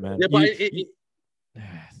looking at it, man. Yeah, but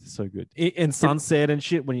so good in sunset and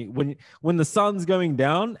shit. When the sun's going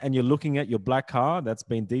down and you're looking at your black car that's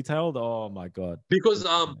been detailed, oh my god! Because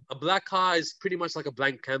a black car is pretty much like a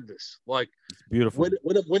blank canvas. Like it's beautiful.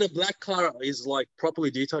 When a black car is like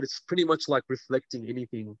properly detailed, it's pretty much like reflecting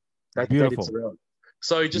anything that it's around.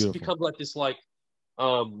 So it just becomes like this like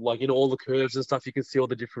all the curves and stuff. You can see all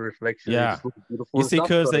the different reflections. Yeah, you see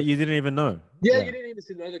curves that you didn't even know. Yeah, you didn't even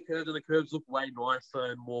see the other curves, and the curves look way nicer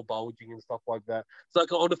and more bulging and stuff like that. So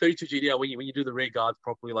like on the 32 GDR, when you do the rear guards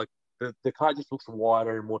properly, like the car just looks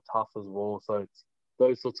wider and more tough as well. So it's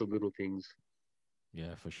those sorts of little things.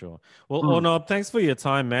 Yeah, for sure. Well, Aurnob, thanks for your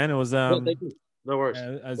time, man. It was thank you. No worries.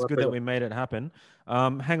 It's good that we made it happen.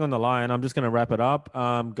 Hang on the line. I'm just going to wrap it up.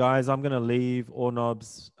 Guys, I'm going to leave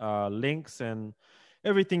Aurnob's links and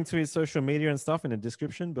everything to his social media and stuff in the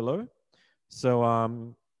description below.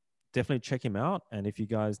 So definitely check him out. And if you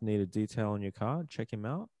guys need a detail on your car, check him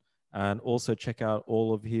out. And also check out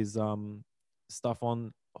all of his stuff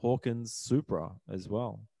on Hawkins Supra as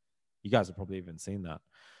well. You guys have probably even seen that.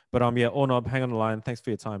 But Aurnob, hang on the line. Thanks for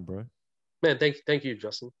your time, bro. Man, thank you,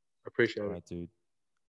 Justin. I appreciate it. All right, dude.